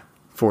 Your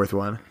fourth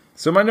one.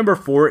 So my number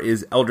 4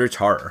 is Eldritch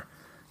Horror.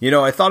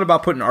 I thought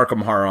about putting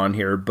Arkham Horror on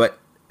here, but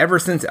ever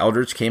since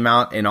Eldritch came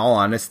out, in all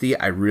honesty,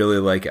 I really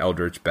like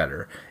Eldritch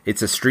better.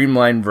 It's a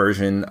streamlined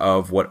version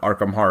of what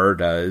Arkham Horror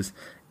does.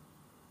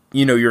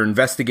 You're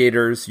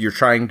investigators, you're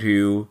trying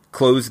to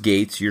close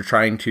gates, you're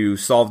trying to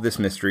solve this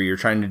mystery, you're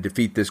trying to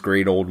defeat this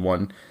great old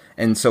one.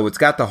 And so it's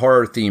got the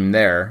horror theme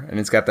there, and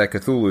it's got that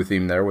Cthulhu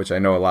theme there, which I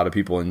know a lot of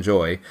people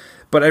enjoy.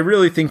 But I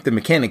really think the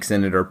mechanics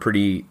in it are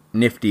pretty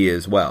nifty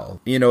as well.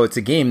 It's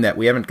a game that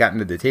we haven't gotten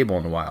to the table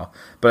in a while,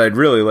 but I'd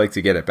really like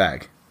to get it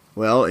back.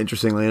 Well,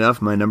 interestingly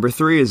enough, my number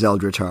 3 is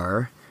Eldritch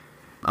Horror.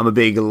 I'm a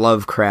big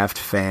Lovecraft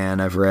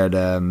fan. I've read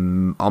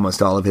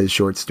almost all of his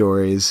short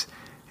stories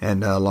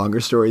and longer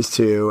stories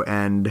too.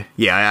 And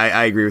yeah,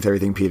 I agree with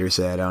everything Peter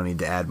said. I don't need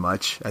to add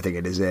much. I think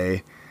it is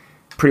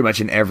pretty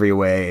much in every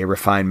way a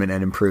refinement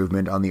and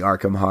improvement on the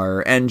Arkham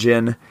Horror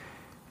engine.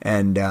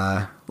 And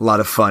a lot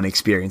of fun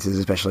experiences,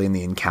 especially in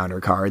the encounter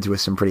cards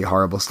with some pretty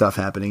horrible stuff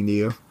happening to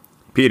you.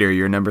 Peter,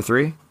 your number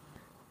 3?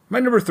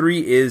 My number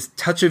 3 is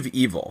Touch of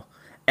Evil.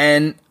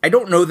 And I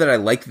don't know that I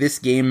like this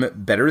game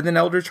better than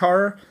Eldritch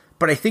Horror,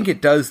 but I think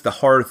it does the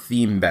horror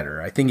theme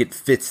better. I think it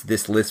fits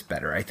this list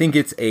better. I think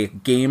it's a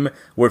game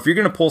where if you're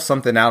going to pull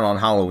something out on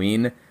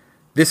Halloween,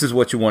 this is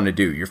what you want to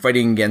do. You're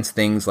fighting against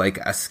things like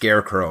a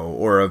scarecrow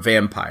or a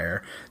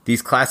vampire,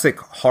 these classic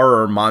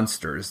horror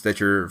monsters that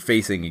you're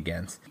facing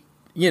against.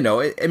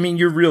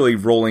 You're really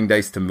rolling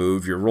dice to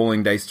move, you're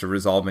rolling dice to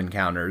resolve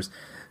encounters,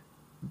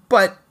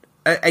 but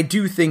I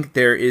do think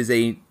there is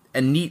a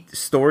neat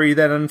story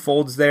that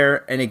unfolds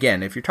there. And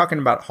again, if you're talking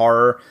about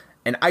horror,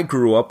 and I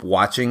grew up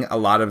watching a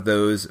lot of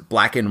those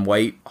black and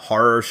white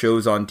horror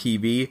shows on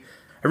TV,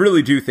 I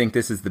really do think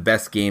this is the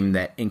best game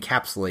that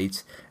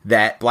encapsulates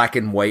that black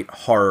and white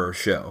horror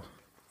show.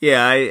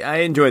 Yeah, I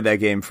enjoyed that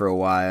game for a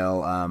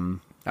while.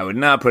 I would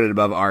not put it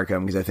above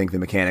Arkham because I think the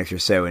mechanics are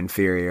so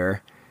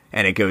inferior,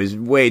 and it goes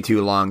way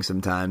too long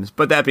sometimes.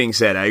 But that being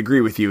said, I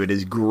agree with you. It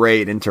is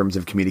great in terms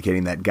of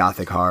communicating that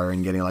gothic horror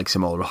and getting like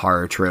some old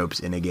horror tropes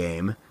in a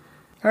game.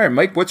 All right,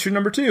 Mike, what's your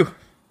number 2?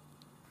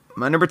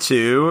 My number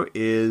 2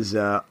 is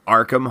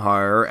Arkham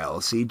Horror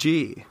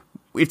LCG.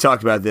 We've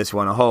talked about this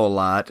one a whole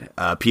lot.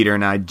 Peter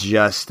and I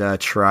just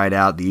tried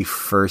out the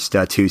first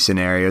 2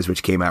 scenarios,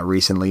 which came out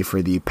recently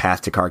for the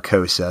Path to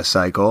Carcosa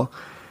cycle.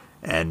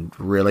 And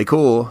really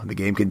cool. The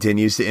game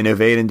continues to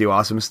innovate and do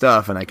awesome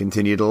stuff, and I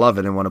continue to love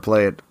it and want to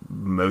play it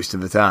most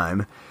of the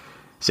time.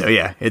 So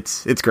yeah,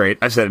 it's great.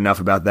 I've said enough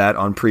about that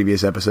on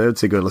previous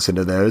episodes, so go listen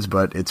to those,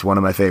 but it's one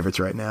of my favorites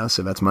right now,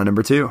 so that's my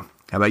number 2.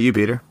 How about you,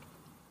 Peter?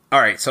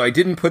 All right, so I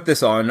didn't put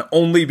this on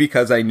only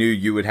because I knew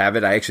you would have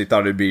it. I actually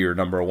thought it'd be your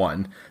number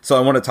 1. So I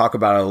want to talk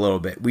about it a little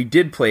bit. We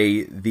did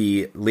play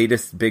the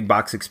latest big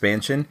box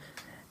expansion,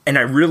 and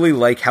I really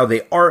like how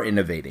they are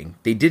innovating.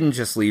 They didn't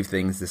just leave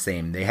things the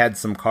same. They had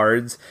some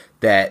cards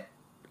that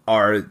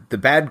are the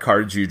bad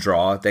cards you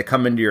draw that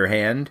come into your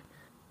hand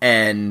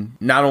and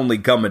not only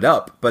gum it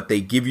up, but they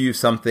give you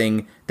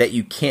something that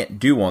you can't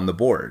do on the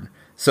board.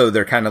 So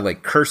they're kind of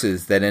like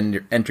curses that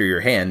enter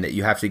your hand that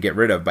you have to get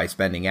rid of by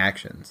spending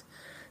actions.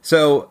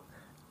 So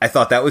I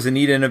thought that was a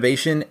neat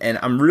innovation, and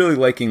I'm really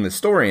liking the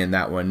story in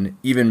that one,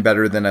 even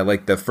better than I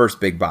like the first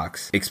big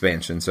box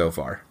expansion so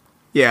far.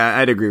 Yeah,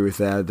 I'd agree with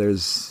that.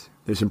 There's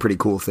some pretty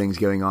cool things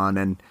going on,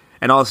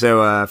 and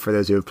also for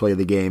those who have played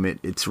the game,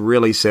 it's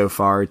really so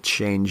far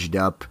changed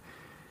up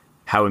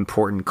how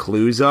important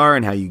clues are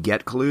and how you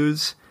get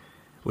clues,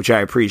 which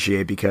I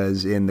appreciate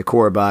because in the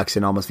core box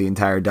and almost the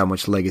entire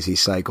Dunwich Legacy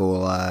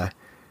cycle,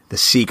 the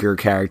Seeker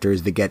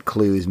characters that get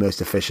clues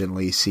most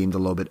efficiently seemed a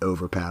little bit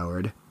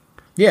overpowered.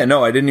 Yeah,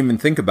 no, I didn't even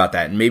think about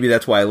that, and maybe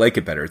that's why I like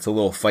it better. It's a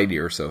little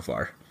fightier so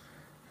far.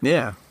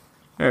 Yeah.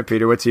 All right,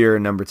 Peter, what's your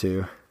number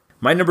 2?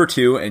 My number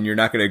 2, and you're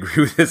not going to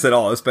agree with this at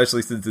all,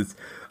 especially since it's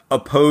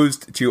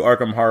opposed to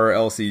Arkham Horror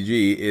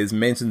LCG, is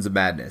Mansions of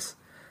Madness.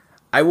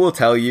 I will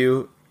tell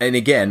you, and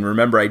again,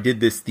 remember I did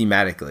this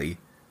thematically.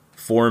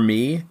 For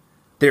me,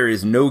 there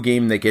is no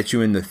game that gets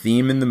you in the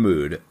theme and the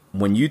mood.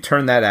 When you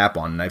turn that app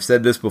on, and I've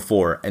said this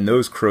before, and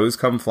those crows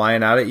come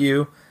flying out at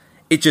you,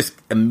 it just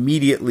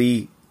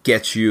immediately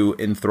gets you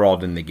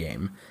enthralled in the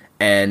game.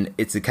 And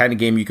it's the kind of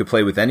game you could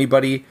play with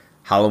anybody.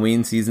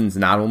 Halloween season's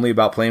not only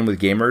about playing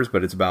with gamers,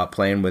 but it's about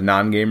playing with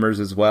non-gamers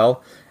as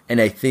well. And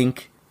I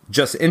think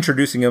just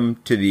introducing them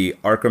to the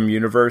Arkham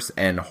universe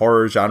and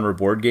horror genre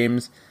board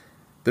games,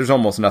 there's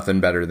almost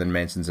nothing better than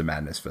Mansions of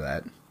Madness for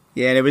that.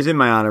 Yeah, and it was in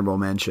my honorable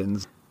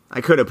mentions.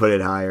 I could have put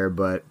it higher,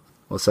 but,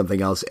 well,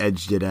 something else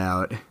edged it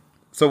out.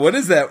 So what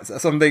is that?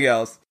 Something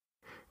else?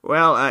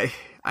 Well,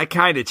 I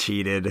kind of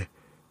cheated,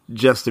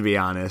 just to be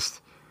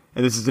honest.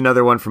 And this is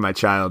another one from my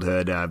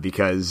childhood,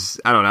 because,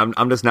 I don't know,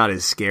 I'm just not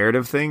as scared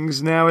of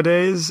things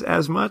nowadays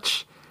as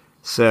much.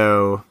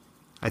 So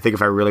I think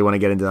if I really want to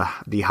get into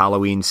the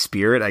Halloween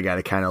spirit, I got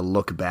to kind of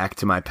look back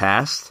to my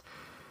past.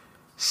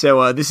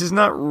 So this is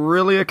not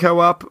really a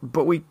co-op,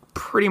 but we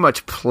pretty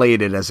much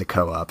played it as a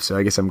co-op. So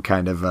I guess I'm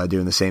kind of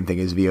doing the same thing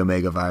as the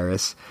Omega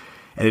Virus.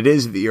 And it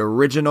is the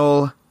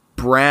original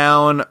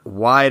brown,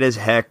 wide as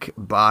heck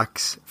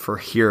box for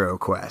Hero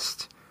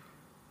Quest.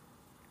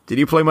 Did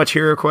you play much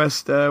Hero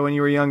Quest when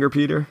you were younger,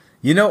 Peter?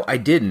 You know, I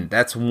didn't.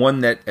 That's one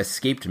that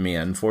escaped me,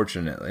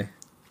 unfortunately.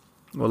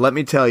 Well, let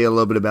me tell you a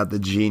little bit about the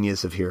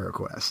genius of Hero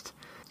Quest.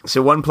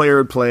 So one player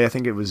would play, I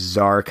think it was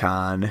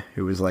Zarkon,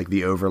 who was like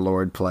the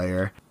Overlord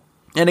player.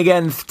 And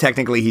again,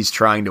 technically he's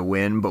trying to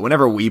win, but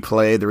whenever we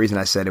played, the reason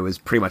I said it was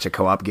pretty much a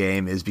co-op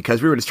game is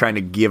because we were just trying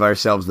to give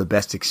ourselves the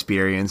best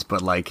experience,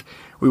 but like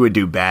we would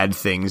do bad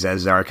things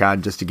as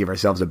Zarkon just to give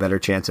ourselves a better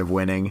chance of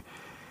winning.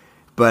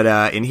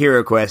 But in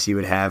Hero Quest, you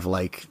would have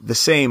like the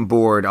same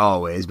board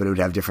always, but it would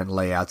have different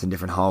layouts and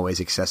different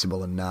hallways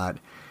accessible and not.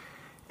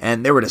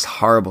 And there were just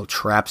horrible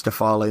traps to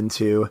fall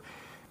into.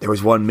 There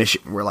was one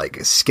mission where like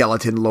a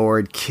skeleton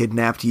lord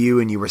kidnapped you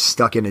and you were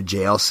stuck in a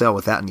jail cell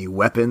without any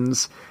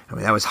weapons. I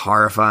mean, that was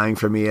horrifying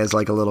for me as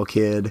like a little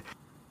kid.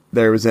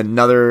 There was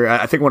another,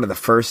 I think one of the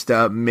first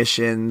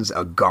missions,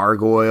 a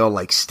gargoyle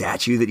like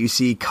statue that you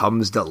see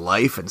comes to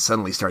life and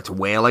suddenly starts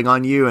wailing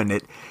on you.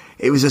 And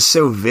it was just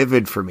so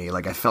vivid for me.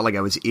 Like I felt like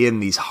I was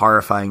in these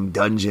horrifying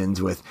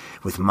dungeons with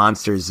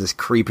monsters just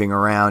creeping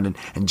around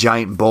and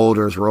giant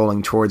boulders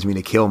rolling towards me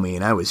to kill me.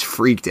 And I was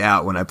freaked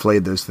out when I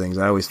played those things.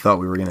 I always thought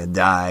we were going to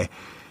die.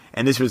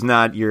 And this was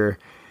not your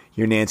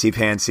Nancy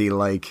Pansy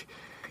like,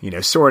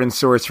 Sword and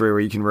Sorcery where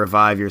you can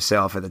revive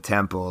yourself at the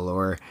temple,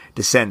 or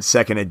Descent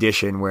 2nd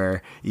Edition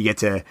where you get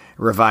to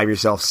revive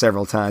yourself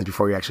several times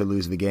before you actually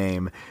lose the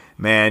game.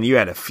 Man, you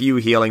had a few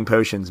healing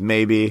potions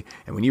maybe,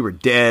 and when you were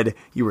dead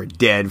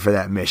for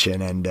that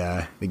mission, and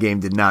the game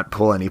did not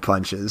pull any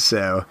punches,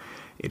 so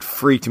it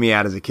freaked me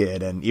out as a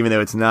kid. And even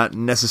though it's not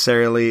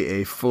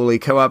necessarily a fully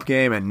co-op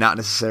game and not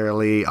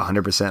necessarily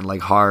 100% like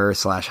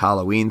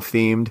horror/Halloween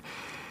themed,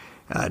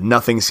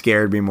 nothing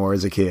scared me more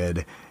as a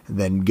kid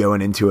than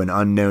going into an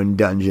unknown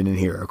dungeon in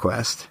Hero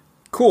Quest.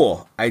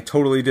 Cool. I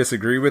totally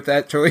disagree with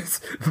that choice,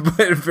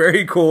 but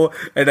very cool,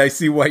 and I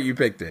see why you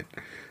picked it.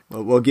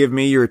 Well, give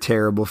me your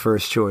terrible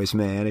first choice,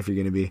 man, if you're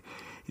going to be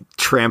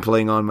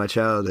trampling on my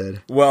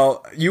childhood.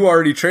 Well, you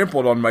already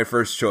trampled on my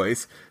first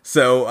choice,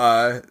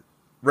 so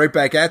right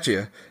back at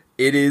you.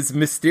 It is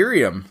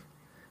Mysterium,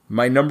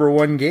 my number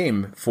 1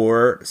 game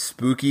for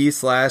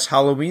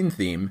spooky/Halloween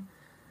theme.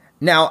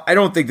 Now, I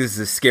don't think this is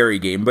a scary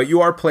game, but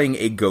you are playing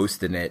a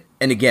ghost in it.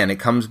 And again, it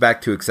comes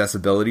back to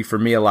accessibility for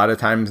me a lot of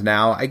times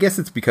now. I guess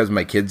it's because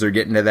my kids are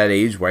getting to that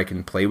age where I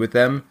can play with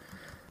them.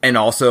 And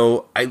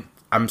also,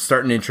 I'm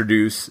starting to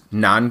introduce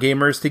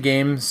non-gamers to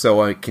games,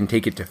 so I can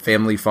take it to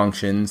family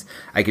functions.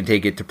 I can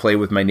take it to play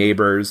with my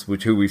neighbors,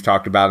 who we've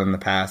talked about in the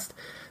past.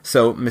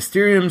 So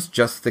Mysterium's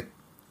just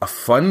a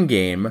fun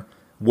game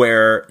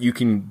where you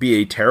can be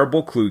a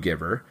terrible clue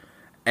giver,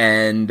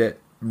 and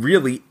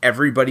really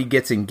everybody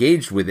gets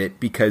engaged with it,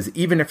 because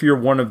even if you're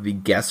one of the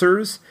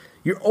guessers,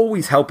 you're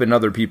always helping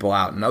other people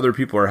out, and other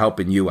people are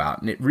helping you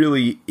out. And it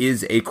really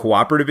is a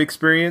cooperative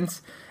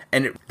experience.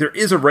 And there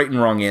is a right and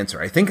wrong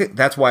answer. I think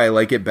that's why I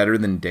like it better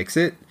than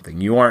Dixit.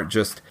 You aren't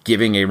just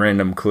giving a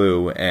random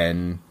clue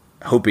and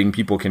hoping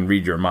people can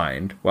read your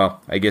mind.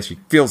 Well, I guess it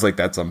feels like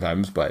that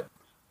sometimes, but...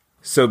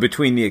 So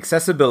between the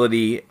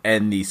accessibility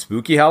and the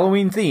spooky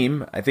Halloween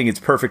theme, I think it's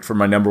perfect for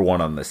my number 1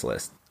 on this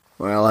list.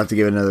 Well, I'll have to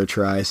give it another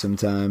try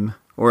sometime.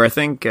 Or I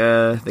think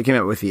they came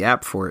out with the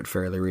app for it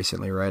fairly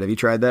recently, right? Have you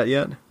tried that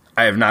yet?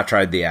 I have not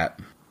tried the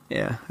app.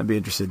 Yeah, I'd be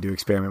interested to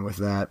experiment with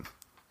that.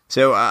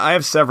 So I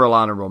have several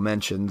honorable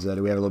mentions.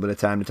 Do we have a little bit of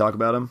time to talk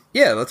about them?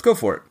 Yeah, let's go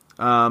for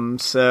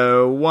it.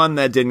 So one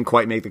that didn't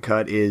quite make the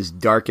cut is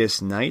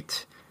Darkest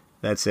Night.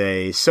 That's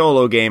a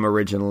solo game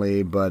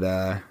originally,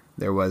 but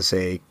there was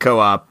a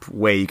co-op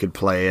way you could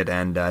play it,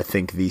 and I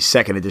think the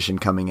 2nd edition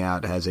coming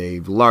out has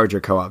a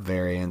larger co-op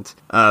variant.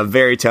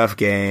 Very tough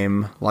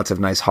game, lots of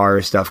nice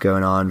horror stuff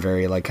going on,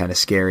 very like kind of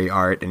scary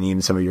art, and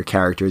even some of your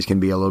characters can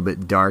be a little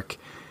bit dark.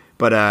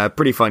 But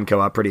pretty fun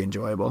co-op, pretty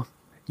enjoyable.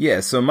 Yeah,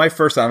 so my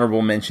first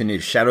honorable mention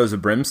is Shadows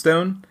of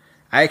Brimstone.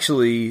 I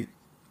actually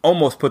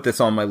almost put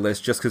this on my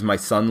list just because my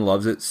son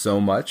loves it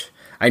so much.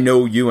 I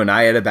know you and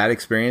I had a bad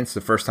experience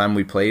the first time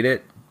we played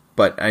it,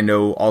 but I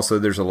know also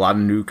there's a lot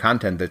of new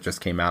content that just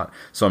came out,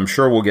 so I'm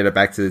sure we'll get it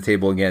back to the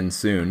table again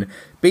soon.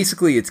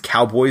 Basically, it's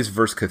Cowboys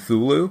versus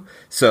Cthulhu,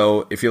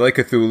 so if you like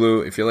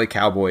Cthulhu, if you like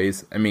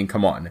Cowboys, I mean,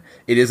 come on.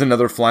 It is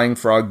another Flying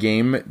Frog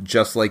game,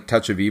 just like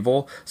Touch of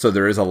Evil, so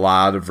there is a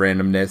lot of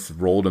randomness,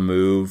 roll to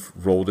move,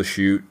 roll to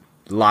shoot,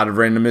 a lot of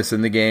randomness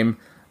in the game,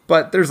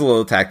 but there's a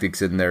little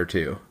tactics in there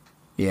too.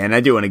 Yeah, and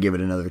I do want to give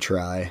it another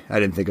try. I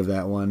didn't think of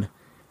that one.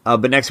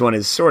 But next one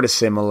is sort of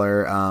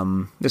similar.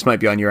 This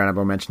might be on your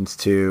honorable mentions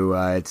too.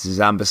 It's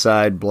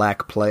Zombicide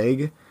Black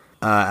Plague.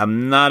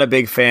 I'm not a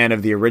big fan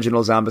of the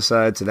original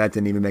Zombicide, so that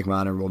didn't even make my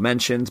honorable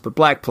mentions. But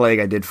Black Plague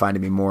I did find to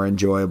be more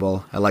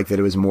enjoyable. I liked that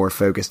it was more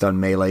focused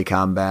on melee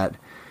combat.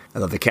 I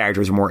thought the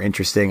characters were more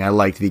interesting. I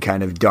liked the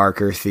kind of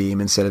darker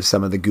theme instead of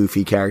some of the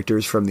goofy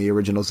characters from the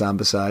original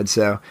Zombicide.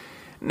 So,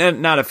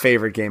 not a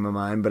favorite game of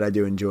mine, but I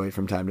do enjoy it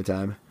from time to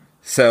time.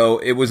 So,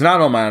 it was not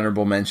on my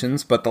honorable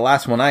mentions, but the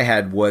last one I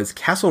had was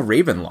Castle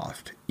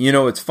Ravenloft. You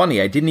know, it's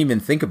funny, I didn't even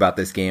think about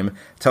this game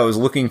until I was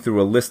looking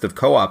through a list of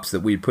co-ops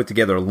that we'd put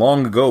together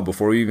long ago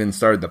before we even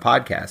started the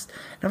podcast.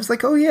 And I was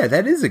like, oh yeah,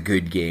 that is a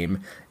good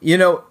game. You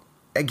know,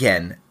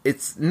 again,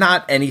 it's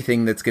not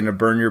anything that's going to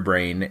burn your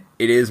brain.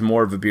 It is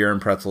more of a beer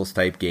and pretzels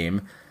type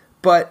game.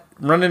 But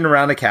running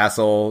around a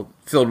castle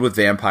filled with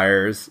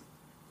vampires,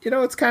 you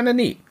know, it's kind of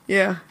neat.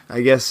 Yeah, I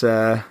guess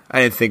I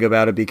didn't think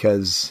about it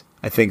because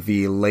I think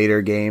the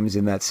later games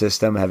in that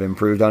system have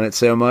improved on it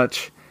so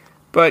much.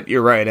 But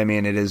you're right, I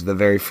mean, it is the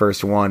very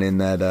first one in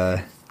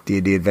that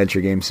D&D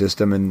adventure game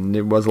system, and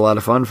it was a lot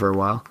of fun for a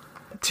while.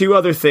 Two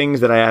other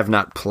things that I have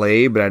not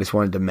played, but I just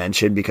wanted to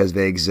mention because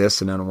they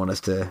exist and I don't want us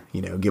to,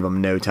 give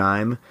them no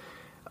time.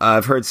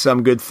 I've heard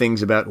some good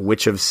things about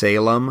Witch of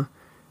Salem,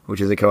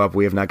 which is a co-op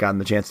we have not gotten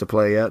the chance to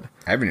play yet.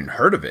 I haven't even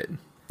heard of it.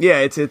 Yeah,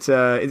 it's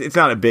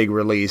not a big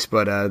release,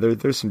 but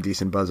there's some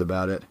decent buzz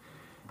about it.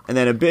 And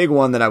then a big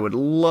one that I would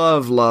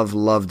love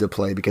to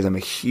play because I'm a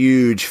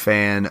huge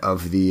fan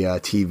of the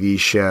TV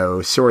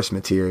show Source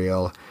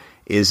Material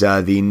is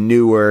the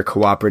newer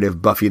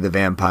cooperative Buffy the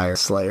Vampire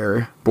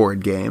Slayer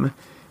board game,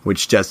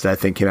 which just, I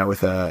think, came out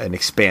with an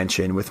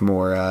expansion with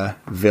more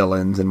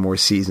villains and more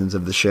seasons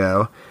of the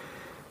show.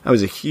 I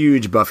was a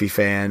huge Buffy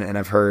fan, and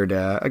I've heard,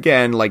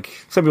 again, like,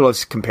 some people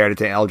have compared it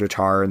to Eldritch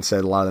Horror and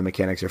said a lot of the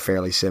mechanics are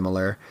fairly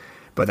similar,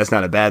 but that's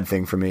not a bad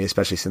thing for me,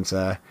 especially since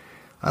I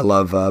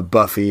love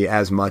Buffy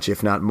as much,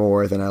 if not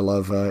more, than I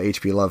love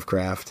H.P.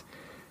 Lovecraft.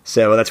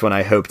 So that's when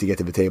I hope to get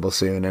to the table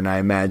soon, and I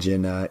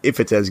imagine if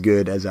it's as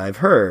good as I've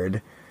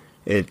heard,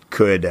 it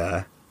could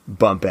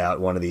bump out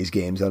one of these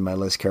games on my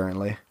list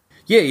currently.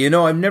 Yeah,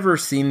 I've never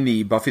seen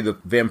the Buffy the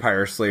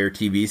Vampire Slayer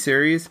TV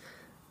series,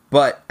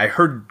 but I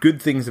heard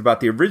good things about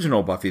the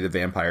original Buffy the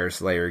Vampire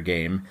Slayer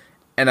game,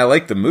 and I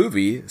like the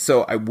movie,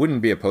 so I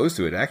wouldn't be opposed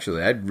to it,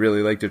 actually. I'd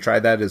really like to try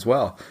that as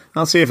well.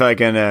 I'll see if I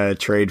can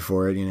trade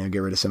for it, get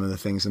rid of some of the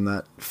things I'm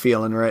not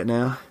feeling right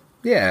now.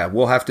 Yeah,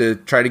 we'll have to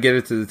try to get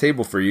it to the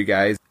table for you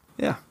guys.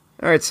 Yeah.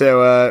 All right,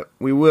 so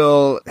we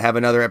will have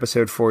another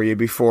episode for you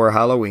before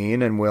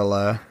Halloween, and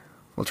we'll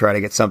try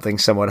to get something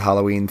somewhat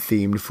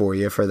Halloween-themed for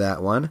you for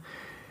that one.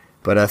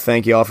 But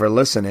thank you all for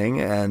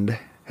listening, and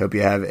hope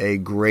you have a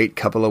great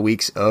couple of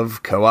weeks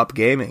of co-op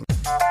gaming.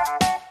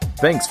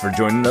 Thanks for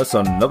joining us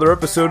on another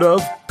episode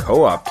of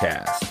Co-op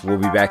Cast. We'll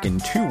be back in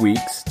 2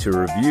 weeks to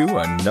review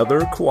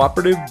another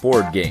cooperative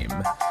board game.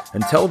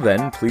 Until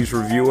then, please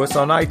review us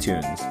on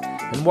iTunes.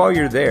 And while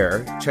you're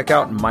there, check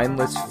out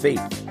Mindless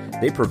Faith.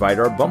 They provide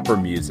our bumper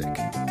music.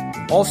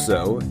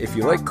 Also, if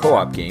you like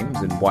co-op games,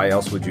 and why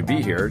else would you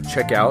be here,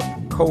 check out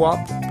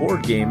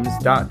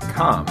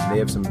coopboardgames.com. They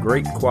have some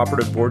great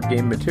cooperative board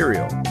game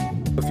material.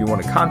 If you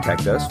want to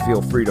contact us,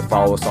 feel free to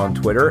follow us on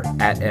Twitter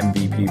at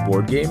MVP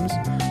Board Games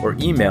or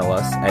email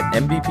us at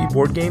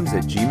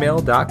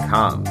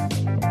mvpboardgames@gmail.com.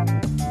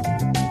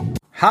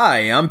 Hi,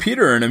 I'm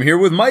Peter and I'm here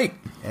with Mike.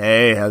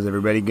 Hey, how's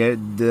everybody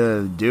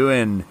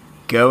doing?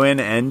 Going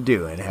and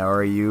doing. How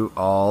are you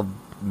all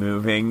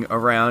moving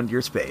around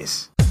your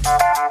space?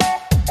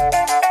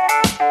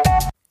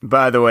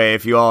 By the way,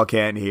 if you all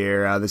can't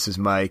hear, this is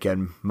Mike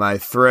and my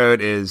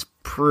throat is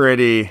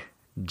pretty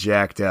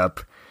jacked up.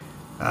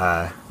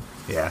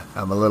 Yeah,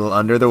 I'm a little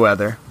under the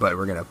weather, but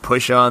we're going to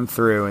push on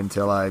through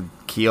until I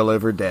keel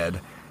over dead.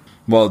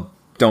 Well,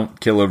 don't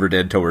keel over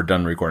dead till we're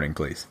done recording,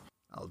 please.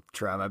 I'll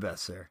try my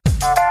best, sir.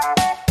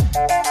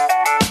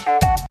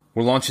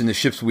 We're launching the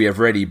ships we have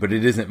ready, but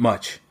it isn't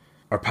much.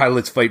 Our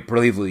pilots fight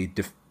bravely.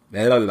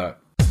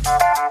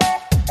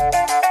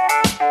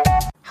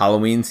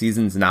 Halloween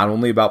season's not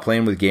only about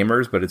playing with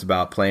gamers, but it's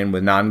about playing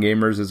with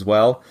non-gamers as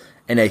well.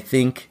 And I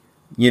think,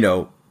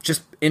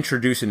 just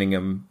introducing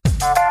them.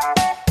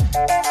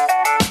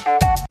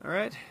 All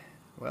right.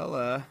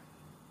 Well,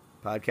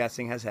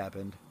 podcasting has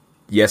happened.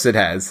 Yes, it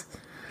has.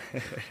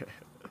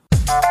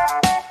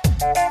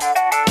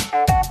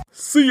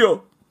 See ya!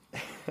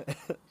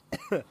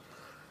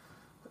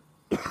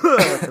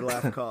 That's a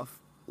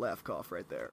laugh cough right there.